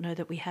might not know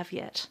that we have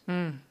yet.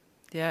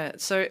 Yeah,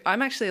 so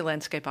I'm actually a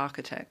landscape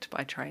architect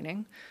by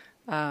training,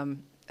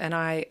 and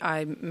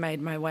I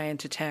made my way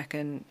into tech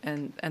and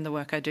the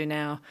work I do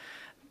now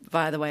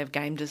via the way of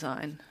game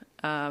design.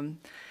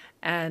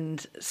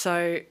 And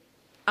so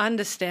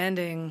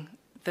understanding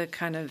the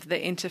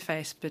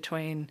interface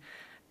between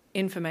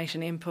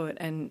information input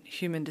and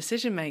human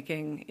decision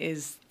making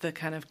is the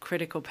kind of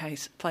critical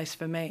place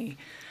for me,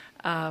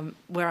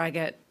 where I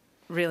get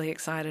really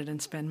excited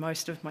and spend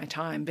most of my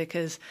time,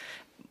 because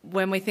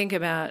when we think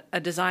about a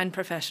design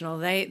professional,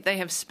 they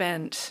have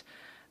spent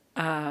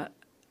up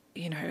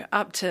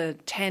to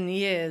 10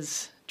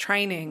 years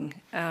training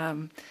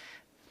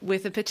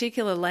with a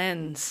particular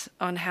lens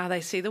on how they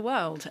see the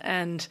world,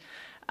 and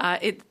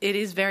it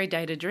is very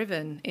data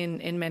driven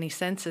in many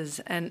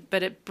senses,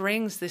 but it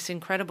brings this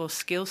incredible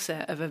skill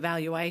set of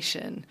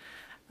evaluation,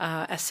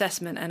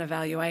 assessment and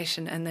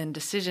evaluation, and then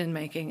decision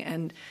making.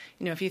 And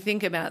if you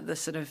think about the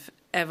sort of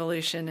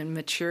evolution and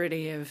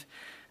maturity of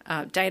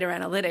data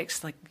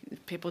analytics, like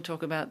people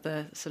talk about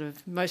the sort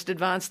of most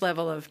advanced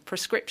level of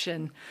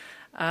prescription,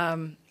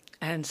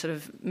 and sort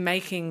of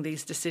making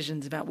these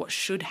decisions about what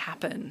should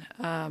happen.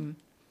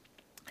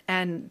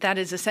 And that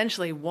is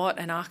essentially what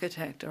an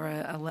architect or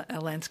a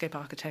landscape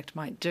architect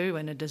might do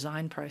in a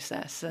design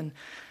process. And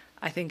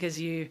I think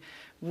as you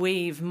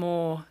weave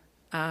more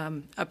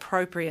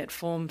appropriate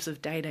forms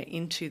of data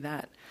into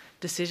that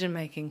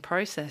decision-making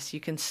process, you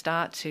can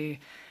start to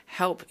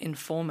help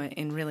inform it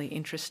in really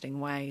interesting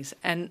ways.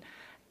 And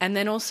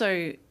then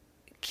also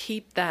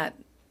keep that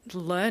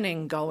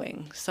learning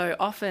going. So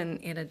often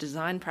in a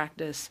design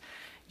practice,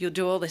 you'll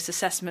do all this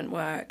assessment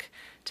work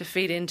to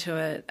feed into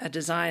a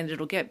design.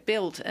 It'll get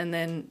built, and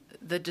then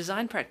the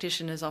design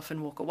practitioners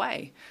often walk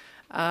away.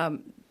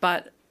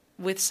 But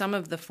with some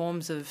of the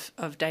forms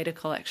of data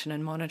collection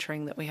and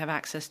monitoring that we have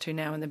access to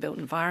now in the built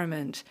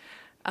environment,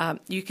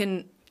 you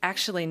can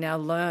actually now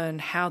learn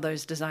how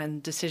those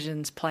design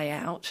decisions play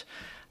out,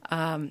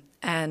 and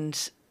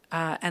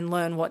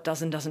learn what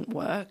does and doesn't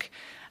work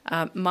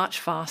much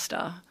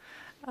faster,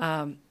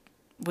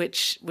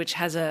 which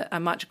has a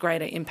much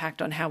greater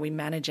impact on how we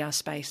manage our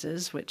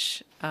spaces,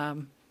 which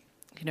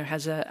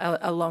has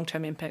a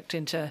long-term impact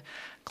into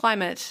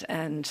climate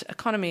and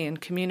economy and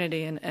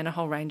community and a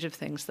whole range of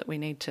things that we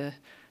need to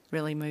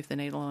really move the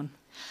needle on.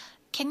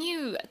 Can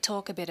you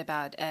talk a bit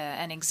about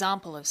an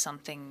example of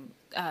something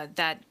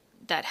that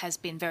has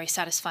been very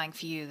satisfying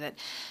for you, that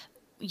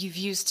you've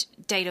used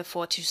data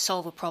for to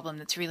solve a problem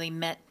that's really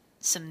met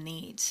some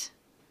needs?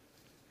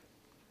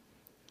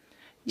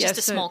 Just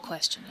a small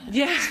question.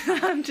 Yeah,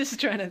 I'm just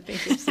trying to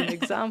think of some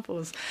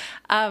examples.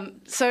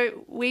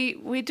 So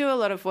we do a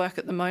lot of work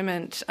at the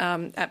moment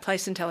at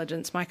Place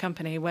Intelligence, my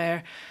company,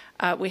 where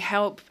we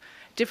help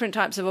different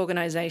types of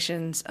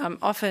organisations,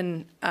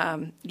 often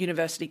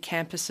university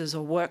campuses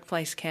or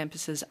workplace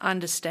campuses,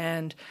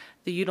 understand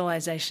the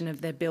utilisation of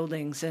their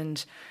buildings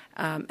and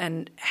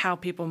how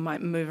people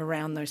might move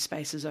around those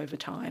spaces over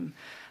time.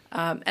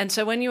 And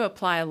so when you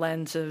apply a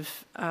lens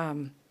of,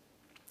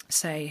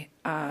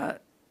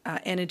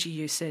 energy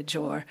usage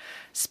or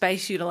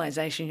space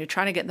utilization, you're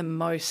trying to get the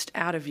most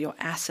out of your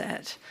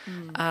asset,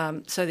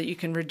 so that you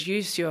can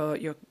reduce your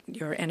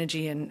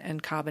energy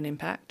and carbon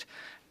impact.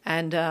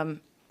 And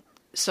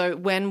so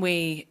when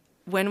we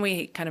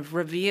kind of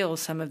reveal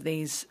some of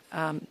these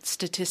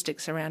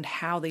statistics around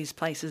how these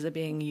places are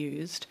being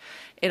used,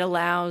 it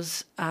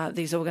allows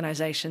these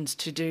organizations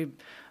to do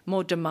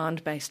more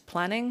demand-based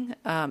planning.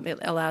 It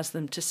allows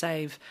them to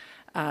save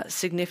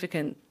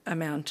significant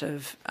amount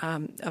of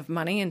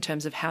money in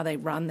terms of how they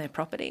run their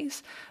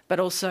properties, but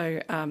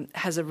also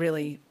has a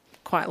really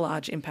quite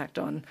large impact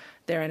on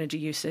their energy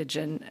usage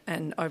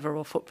and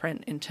overall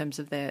footprint in terms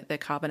of their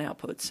carbon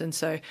outputs. And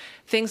so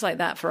things like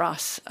that for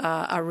us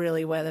are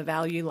really where the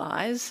value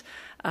lies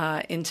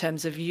in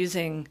terms of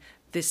using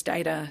this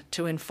data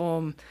to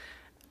inform.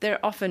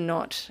 They're often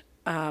not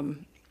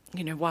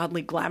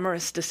wildly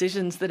glamorous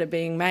decisions that are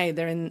being made.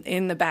 They're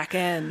in the back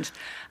end,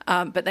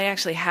 but they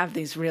actually have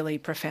these really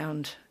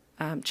profound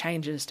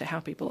changes to how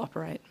people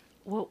operate.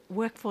 Well,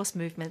 workforce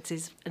movements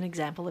is an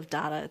example of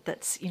data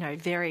that's,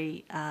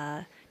 very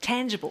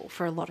tangible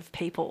for a lot of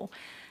people.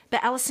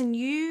 But Alison,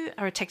 you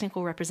are a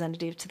technical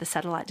representative to the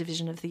satellite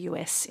division of the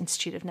US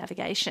Institute of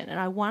Navigation. And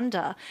I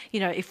wonder,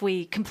 if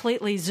we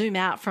completely zoom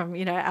out from,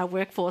 our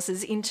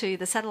workforces into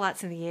the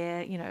satellites in the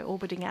air,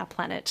 orbiting our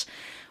planet,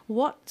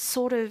 what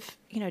sort of,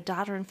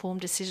 data-informed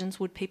decisions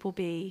would people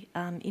be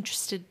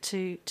interested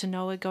to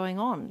know are going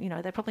on?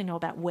 They probably know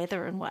about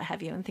weather and what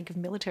have you and think of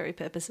military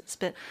purposes.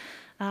 But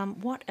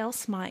what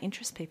else might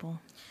interest people?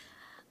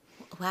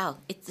 Wow,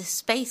 the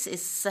space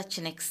is such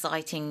an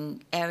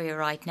exciting area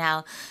right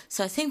now.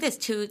 So I think there's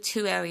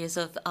two areas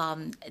of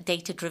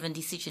data-driven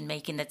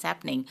decision-making that's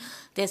happening.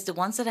 There's the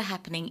ones that are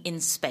happening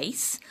in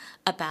space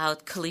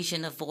about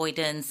collision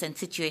avoidance and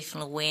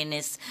situational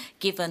awareness,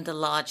 given the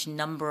large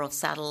number of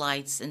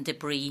satellites and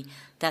debris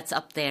that's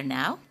up there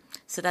now.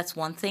 So that's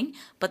one thing.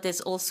 But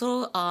there's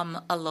also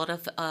a lot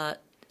of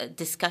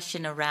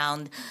discussion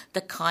around the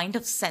kind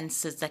of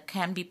sensors that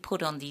can be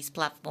put on these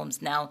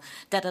platforms now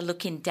that are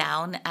looking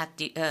down at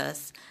the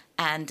Earth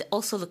and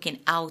also looking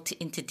out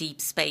into deep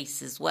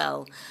space as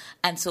well.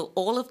 And so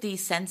all of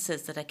these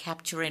sensors that are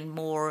capturing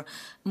more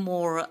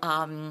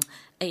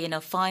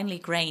finely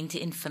grained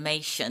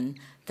information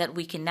that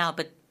we can now,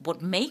 but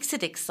what makes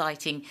it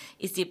exciting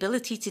is the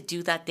ability to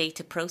do that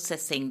data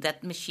processing,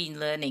 that machine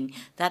learning,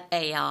 that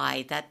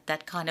AI,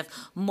 that kind of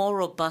more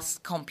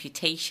robust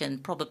computation,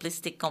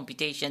 probabilistic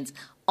computations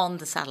on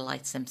the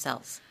satellites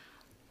themselves.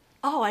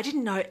 Oh, I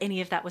didn't know any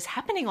of that was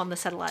happening on the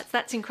satellites.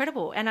 That's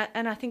incredible. And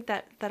I think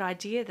that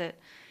idea that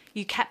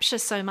you capture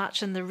so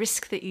much and the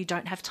risk that you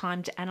don't have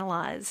time to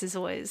analyse is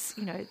always,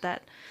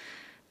 that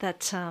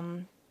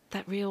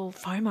real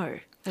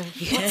FOMO of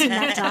what's in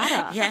that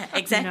data. Yeah,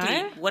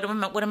 exactly. What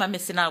am I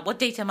missing out? What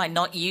data am I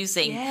not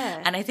using?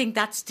 Yeah. And I think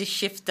that's the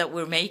shift that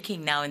we're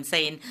making now and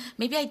saying,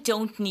 maybe I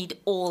don't need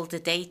all the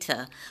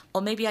data,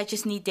 or maybe I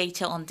just need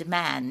data on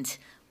demand,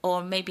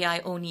 or maybe I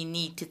only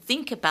need to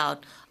think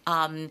about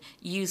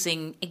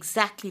using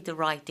exactly the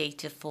right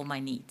data for my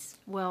needs.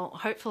 Well,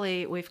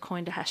 hopefully we've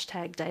coined a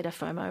hashtag data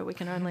FOMO. We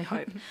can only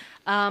hope.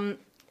 I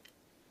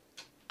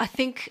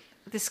think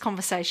this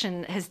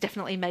conversation has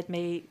definitely made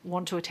me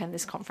want to attend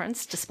this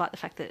conference, despite the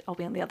fact that I'll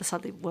be on the other side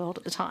of the world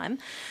at the time.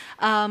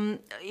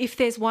 If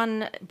there's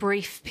one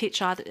brief pitch,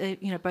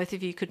 both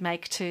of you could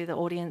make to the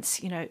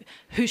audience,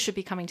 who should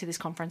be coming to this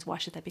conference? Why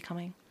should they be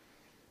coming?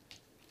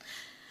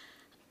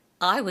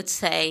 I would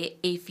say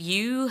if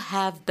you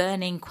have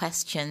burning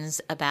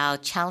questions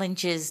about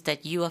challenges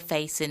that you are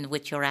facing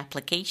with your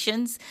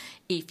applications,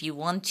 if you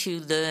want to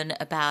learn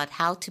about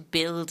how to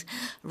build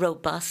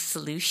robust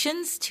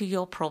solutions to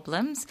your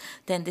problems,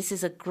 then this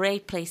is a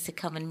great place to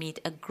come and meet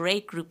a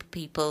great group of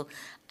people.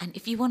 And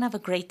if you want to have a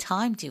great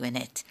time doing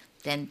it,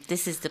 then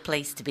this is the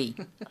place to be.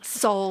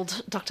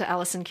 Sold, Dr.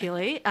 Alison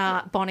Keeley.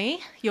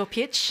 Bonnie, your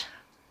pitch?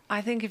 I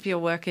think if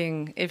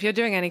you're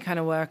doing any kind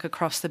of work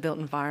across the built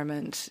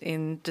environment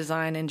in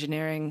design,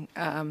 engineering,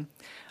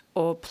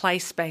 or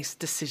place-based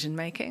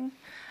decision-making,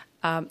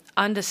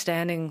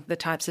 understanding the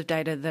types of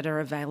data that are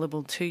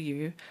available to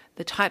you,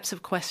 the types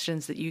of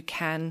questions that you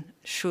can,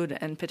 should,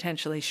 and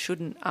potentially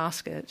shouldn't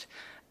ask it,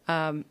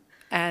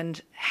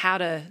 and how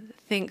to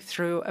think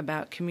through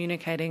about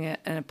communicating it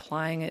and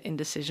applying it in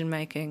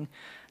decision-making,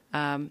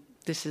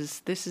 this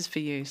is for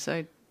you.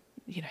 So,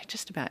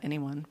 just about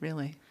anyone,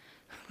 really.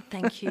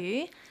 Thank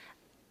you.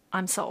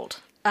 I'm sold.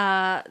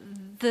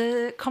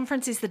 The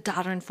conference is the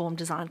Data Informed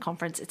Design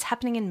Conference. It's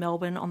happening in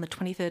Melbourne on the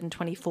 23rd and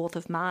 24th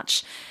of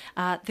March.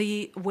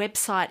 The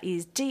website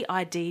is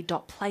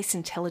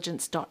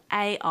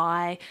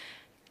did.placeintelligence.ai.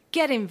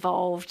 Get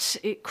involved.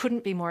 It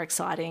couldn't be more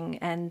exciting,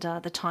 and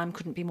the time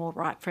couldn't be more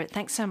right for it.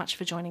 Thanks so much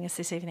for joining us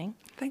this evening.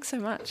 Thanks so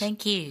much.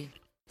 Thank you.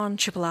 On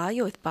Triple R,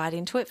 you're with Bite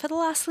Into It for the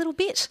last little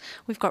bit.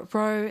 We've got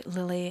Ro,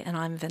 Lily, and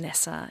I'm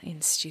Vanessa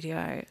in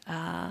studio.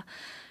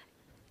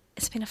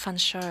 It's been a fun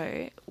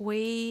show.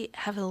 We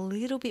have a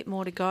little bit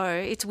more to go.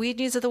 It's Weird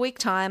News of the Week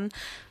time.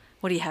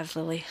 What do you have,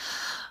 Lily?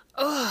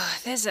 Oh,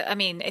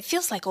 it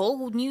feels like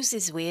all news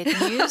is weird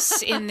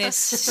news in this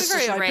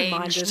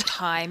strange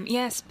time.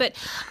 Yes, but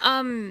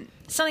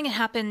something had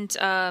happened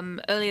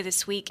earlier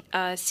this week.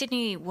 A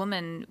Sydney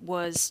woman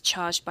was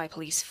charged by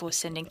police for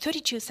sending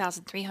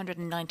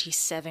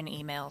 32,397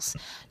 emails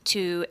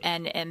to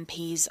an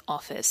MP's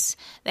office.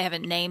 They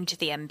haven't named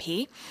the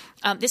MP.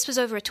 This was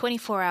over a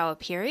 24-hour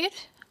period.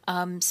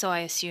 So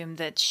I assume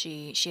that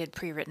she had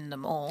pre-written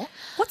them all.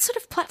 What sort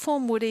of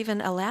platform would even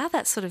allow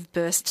that sort of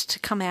burst to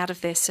come out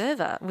of their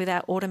server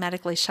without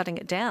automatically shutting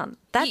it down?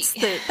 That's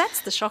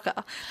the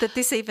shocker, that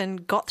this even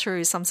got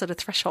through some sort of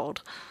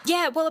threshold.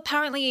 Yeah, well,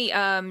 apparently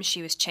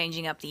she was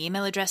changing up the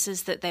email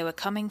addresses that they were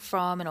coming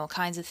from and all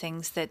kinds of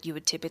things that you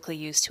would typically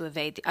use to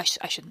evade. I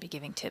shouldn't be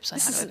giving tips on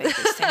how to evade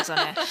these things on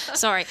air.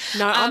 Sorry.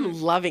 No,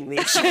 I'm loving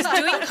this. She was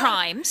doing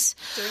crimes.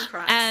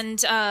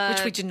 And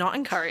which we do not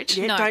encourage.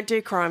 Yeah, No. Don't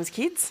do crimes,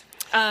 kids.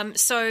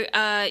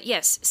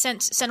 Yes,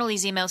 sent all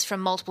these emails from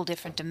multiple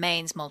different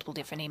domains, multiple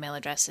different email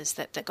addresses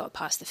that got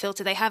past the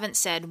filter. They haven't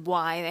said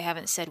why, they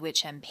haven't said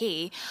which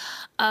MP,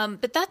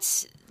 but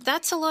that's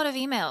a lot of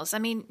emails. I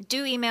mean,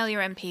 do email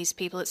your MPs,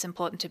 people. It's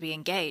important to be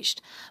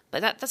engaged,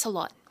 but that's a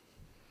lot.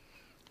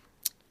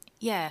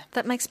 Yeah.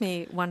 That makes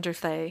me wonder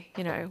if they,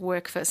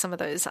 work for some of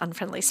those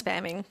unfriendly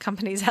spamming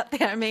companies out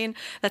there. I mean,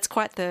 that's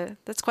quite the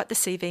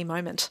CV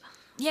moment.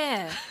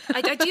 Yeah,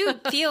 I do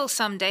feel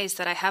some days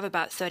that I have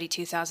about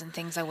 32,000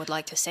 things I would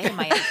like to say to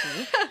my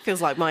MP. Feels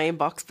like my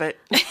inbox, but...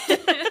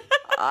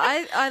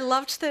 I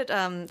loved that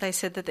they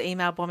said that the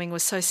email bombing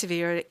was so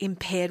severe it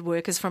impaired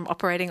workers from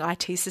operating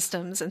IT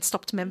systems and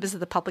stopped members of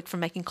the public from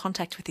making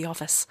contact with the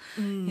office.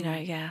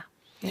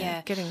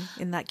 Yeah, getting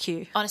in that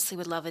queue. Honestly,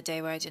 would love a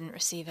day where I didn't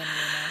receive any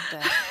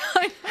email. But...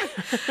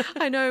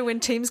 I know when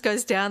Teams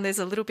goes down, there's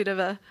a little bit of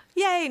a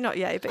yay, not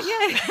yay, but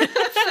yay.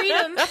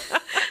 Freedom.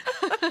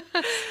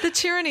 The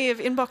tyranny of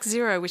inbox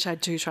zero, which I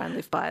do try and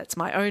live by. It's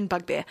my own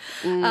bugbear.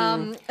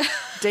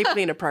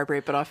 deeply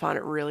inappropriate, but I find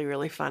it really,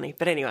 really funny.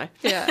 But anyway.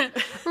 Yeah.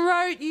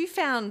 Ro, you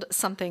found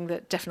something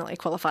that definitely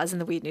qualifies in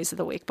the Weird News of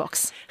the Week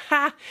box.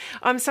 Ha!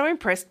 I'm so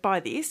impressed by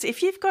this.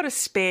 If you've got a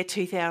spare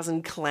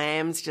 2,000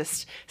 clams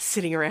just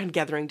sitting around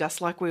gathering dust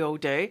like we all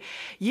do,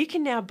 you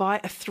can now buy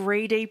a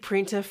 3D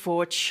printer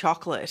for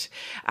chocolate.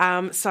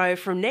 So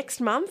from next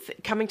month,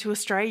 coming to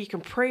Australia, you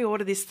can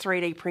pre-order this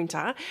 3D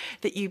printer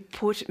that you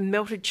put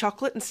melted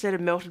chocolate instead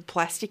of melted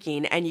plastic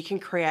in, and you can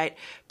create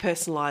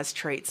personalised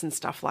treats and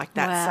stuff like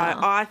that. Wow. So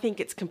I think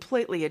it's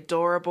completely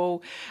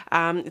adorable.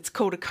 It's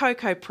called a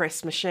Cocoa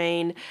Press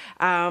machine,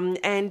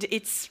 and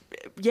it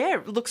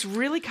looks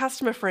really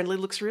customer friendly,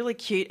 looks really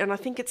cute, and I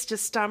think it's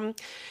just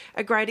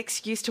a great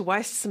excuse to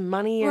waste some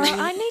money. Well,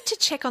 I need to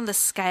check on the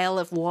scale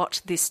of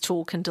what this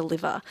tool can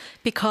deliver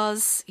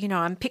because,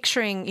 I'm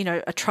picturing,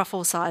 a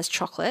truffle-sized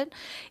chocolate.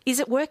 Is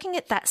it working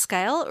at that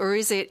scale, or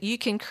is it you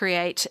can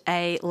create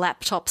a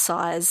laptop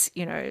size,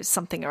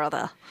 something or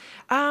other?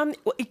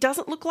 It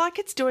doesn't look like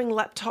it's doing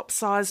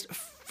laptop-sized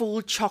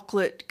full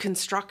chocolate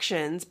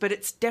constructions, but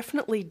it's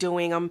definitely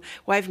doing, I'm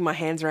waving my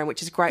hands around,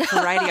 which is great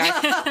for radio,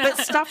 but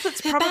stuff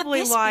that's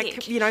probably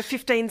like,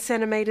 15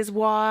 centimetres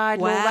wide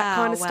and all that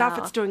kind of stuff.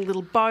 It's doing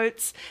little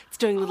boats, it's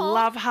doing little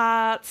love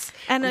hearts.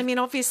 And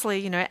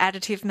obviously,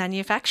 additive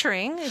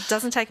manufacturing, it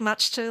doesn't take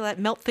much to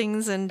melt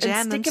things and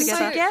jam them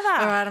together.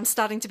 All right, I'm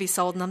starting to be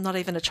sold and I'm not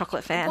even a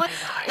chocolate fan. What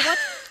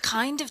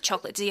kind of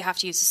chocolate? Do you have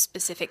to use a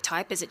specific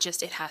type? Is it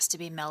just it has to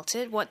be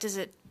melted? What does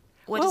it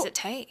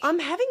take? I'm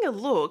having a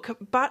look,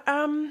 but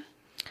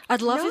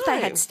I'd love if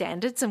they had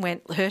standards and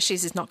went,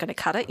 Hershey's is not going to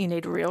cut it. You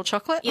need real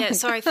chocolate. Yeah,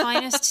 sorry,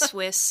 finest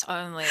Swiss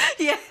only.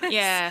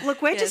 Yeah.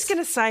 Look, we're just going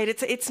to say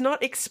it's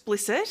not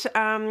explicit.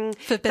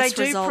 For best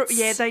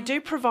results. They do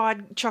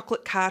provide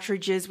chocolate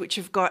cartridges which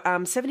have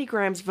got 70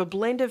 grams of a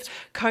blend of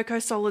cocoa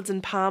solids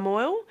and palm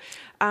oil.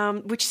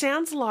 Which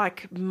sounds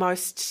like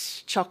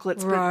most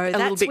chocolates, but a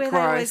little bit gross. That's where they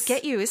always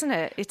get you, isn't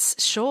it?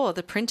 It's sure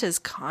the printer's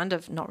kind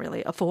of not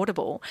really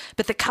affordable,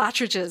 but the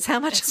cartridges, how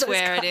much? That's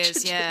where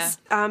cartridges? It is.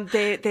 Yeah,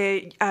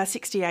 they're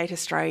 68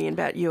 Australian,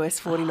 about US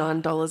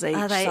 $49 each.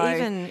 Are they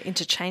even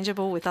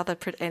interchangeable with other?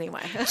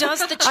 Anyway,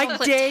 does the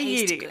chocolate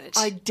taste good?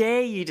 I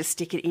dare you to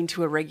stick it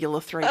into a regular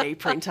 3D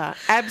printer.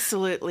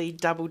 Absolutely,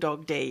 double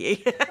dog dare you.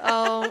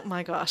 Oh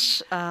my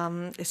gosh,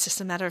 it's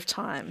just a matter of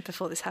time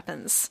before this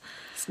happens.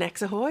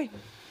 Snacks ahoy.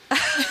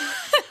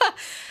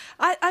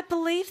 I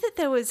believe that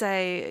there was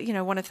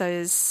one of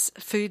those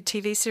food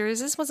TV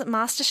series, was it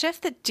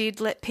MasterChef, that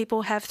did let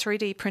people have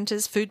 3D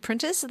printers, food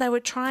printers? They were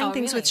trying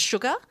things with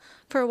sugar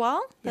for a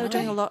while. They were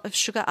doing a lot of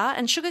sugar art,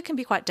 and sugar can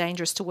be quite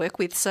dangerous to work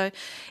with. So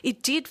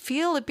it did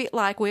feel a bit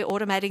like we're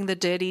automating the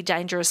dirty,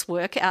 dangerous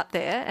work out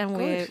there, and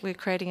we're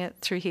creating it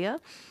through here.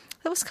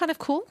 That was kind of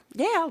cool.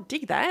 Yeah, I'll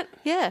dig that.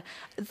 Yeah.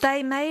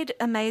 They made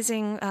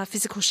amazing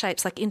physical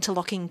shapes like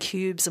interlocking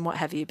cubes and what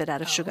have you, but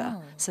out of sugar.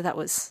 So that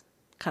was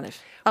kind of...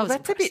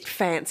 that's a bit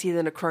fancier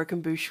than a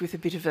croquembouche with a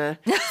bit of a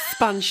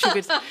spun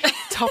sugar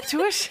top to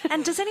it.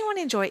 And does anyone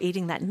enjoy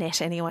eating that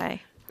net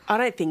anyway? I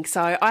don't think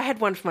so. I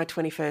had one for my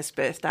 21st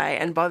birthday,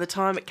 and by the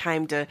time it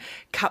came to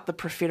cut the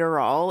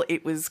profiterole,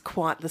 it was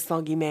quite the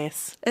soggy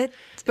mess.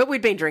 But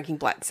we'd been drinking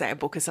black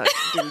Sambuca, so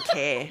I didn't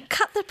care.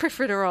 Cut the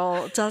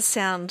profiterole does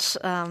sound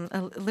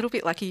a little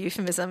bit like a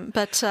euphemism,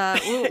 but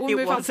we'll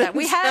move on to that.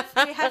 We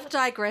have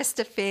digressed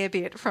a fair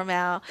bit from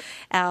our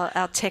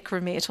tech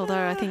remit,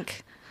 although I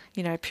think,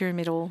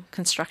 pyramidal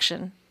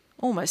construction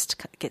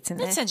almost gets in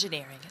there. It's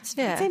engineering. It's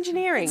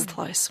engineering. It's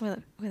close. We're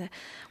there.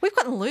 We've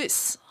gotten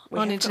loose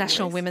on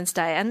International Women's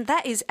Day, and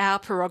that is our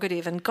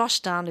prerogative, and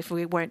gosh darn if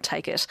we won't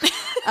take it.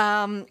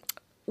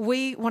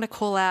 We want to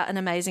call out an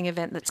amazing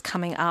event that's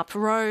coming up.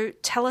 Ro,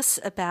 tell us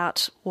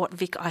about what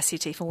Vic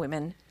ICT for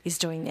Women is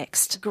doing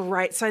next.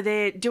 Great. So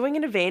they're doing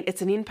an event.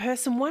 It's an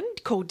in-person one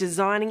called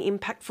Designing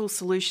Impactful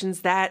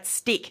Solutions That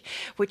Stick,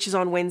 which is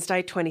on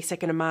Wednesday,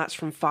 22nd of March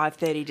from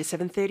 5:30 to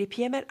 7:30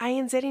 p.m. at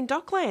ANZ in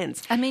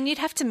Docklands. I mean, you'd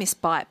have to miss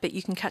Bite, but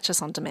you can catch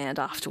us on demand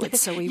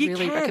afterwards, so we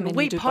really recommend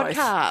you do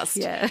podcast. both.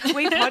 Yeah.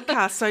 We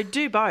podcast, so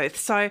do both.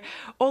 So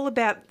all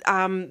about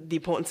the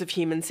importance of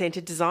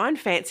human-centred design,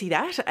 fancy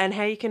that, and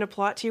how you can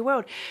apply it to your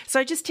world.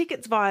 So just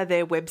tickets via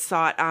their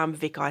website,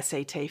 Vic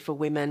ICT for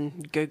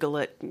Women. Google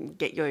it,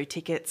 get your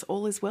tickets.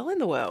 All is well in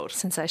the world.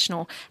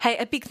 Sensational. Hey,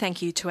 a big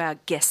thank you to our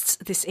guests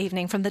this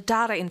evening from the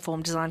Data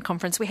Informed Design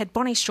Conference. We had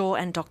Bonnie Shaw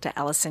and Dr.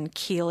 Alison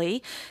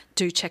Keeley.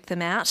 Do check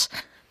them out.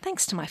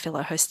 Thanks to my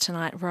fellow hosts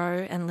tonight,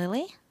 Ro and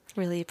Lily.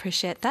 Really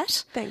appreciate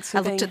that. Thanks for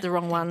I looked at the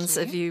wrong ones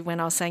of you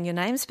when I was saying your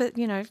names, but,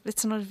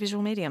 it's not a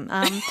visual medium.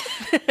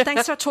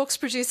 Thanks to our Talks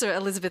producer,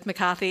 Elizabeth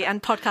McCarthy,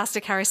 and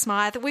podcaster, Carrie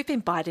Smythe. We've been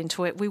Bite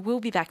Into It. We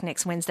will be back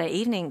next Wednesday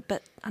evening,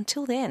 but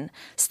until then,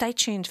 stay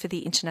tuned for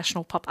the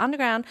International Pop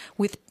Underground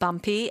with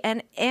Bumpy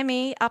and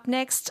Emmy up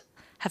next.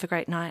 Have a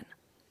great night.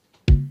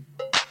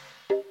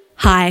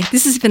 Hi,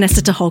 this is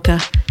Vanessa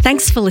Taholka.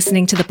 Thanks for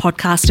listening to the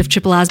podcast of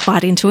Triple R's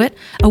Bite Into It,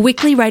 a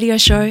weekly radio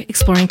show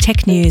exploring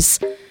tech news.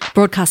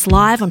 Broadcast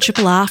live on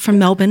Triple R from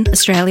Melbourne,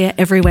 Australia,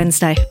 every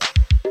Wednesday.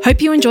 Hope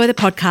you enjoy the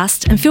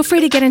podcast and feel free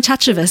to get in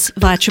touch with us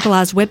via Triple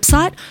R's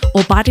website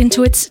or bite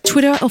into its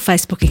Twitter or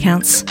Facebook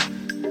accounts.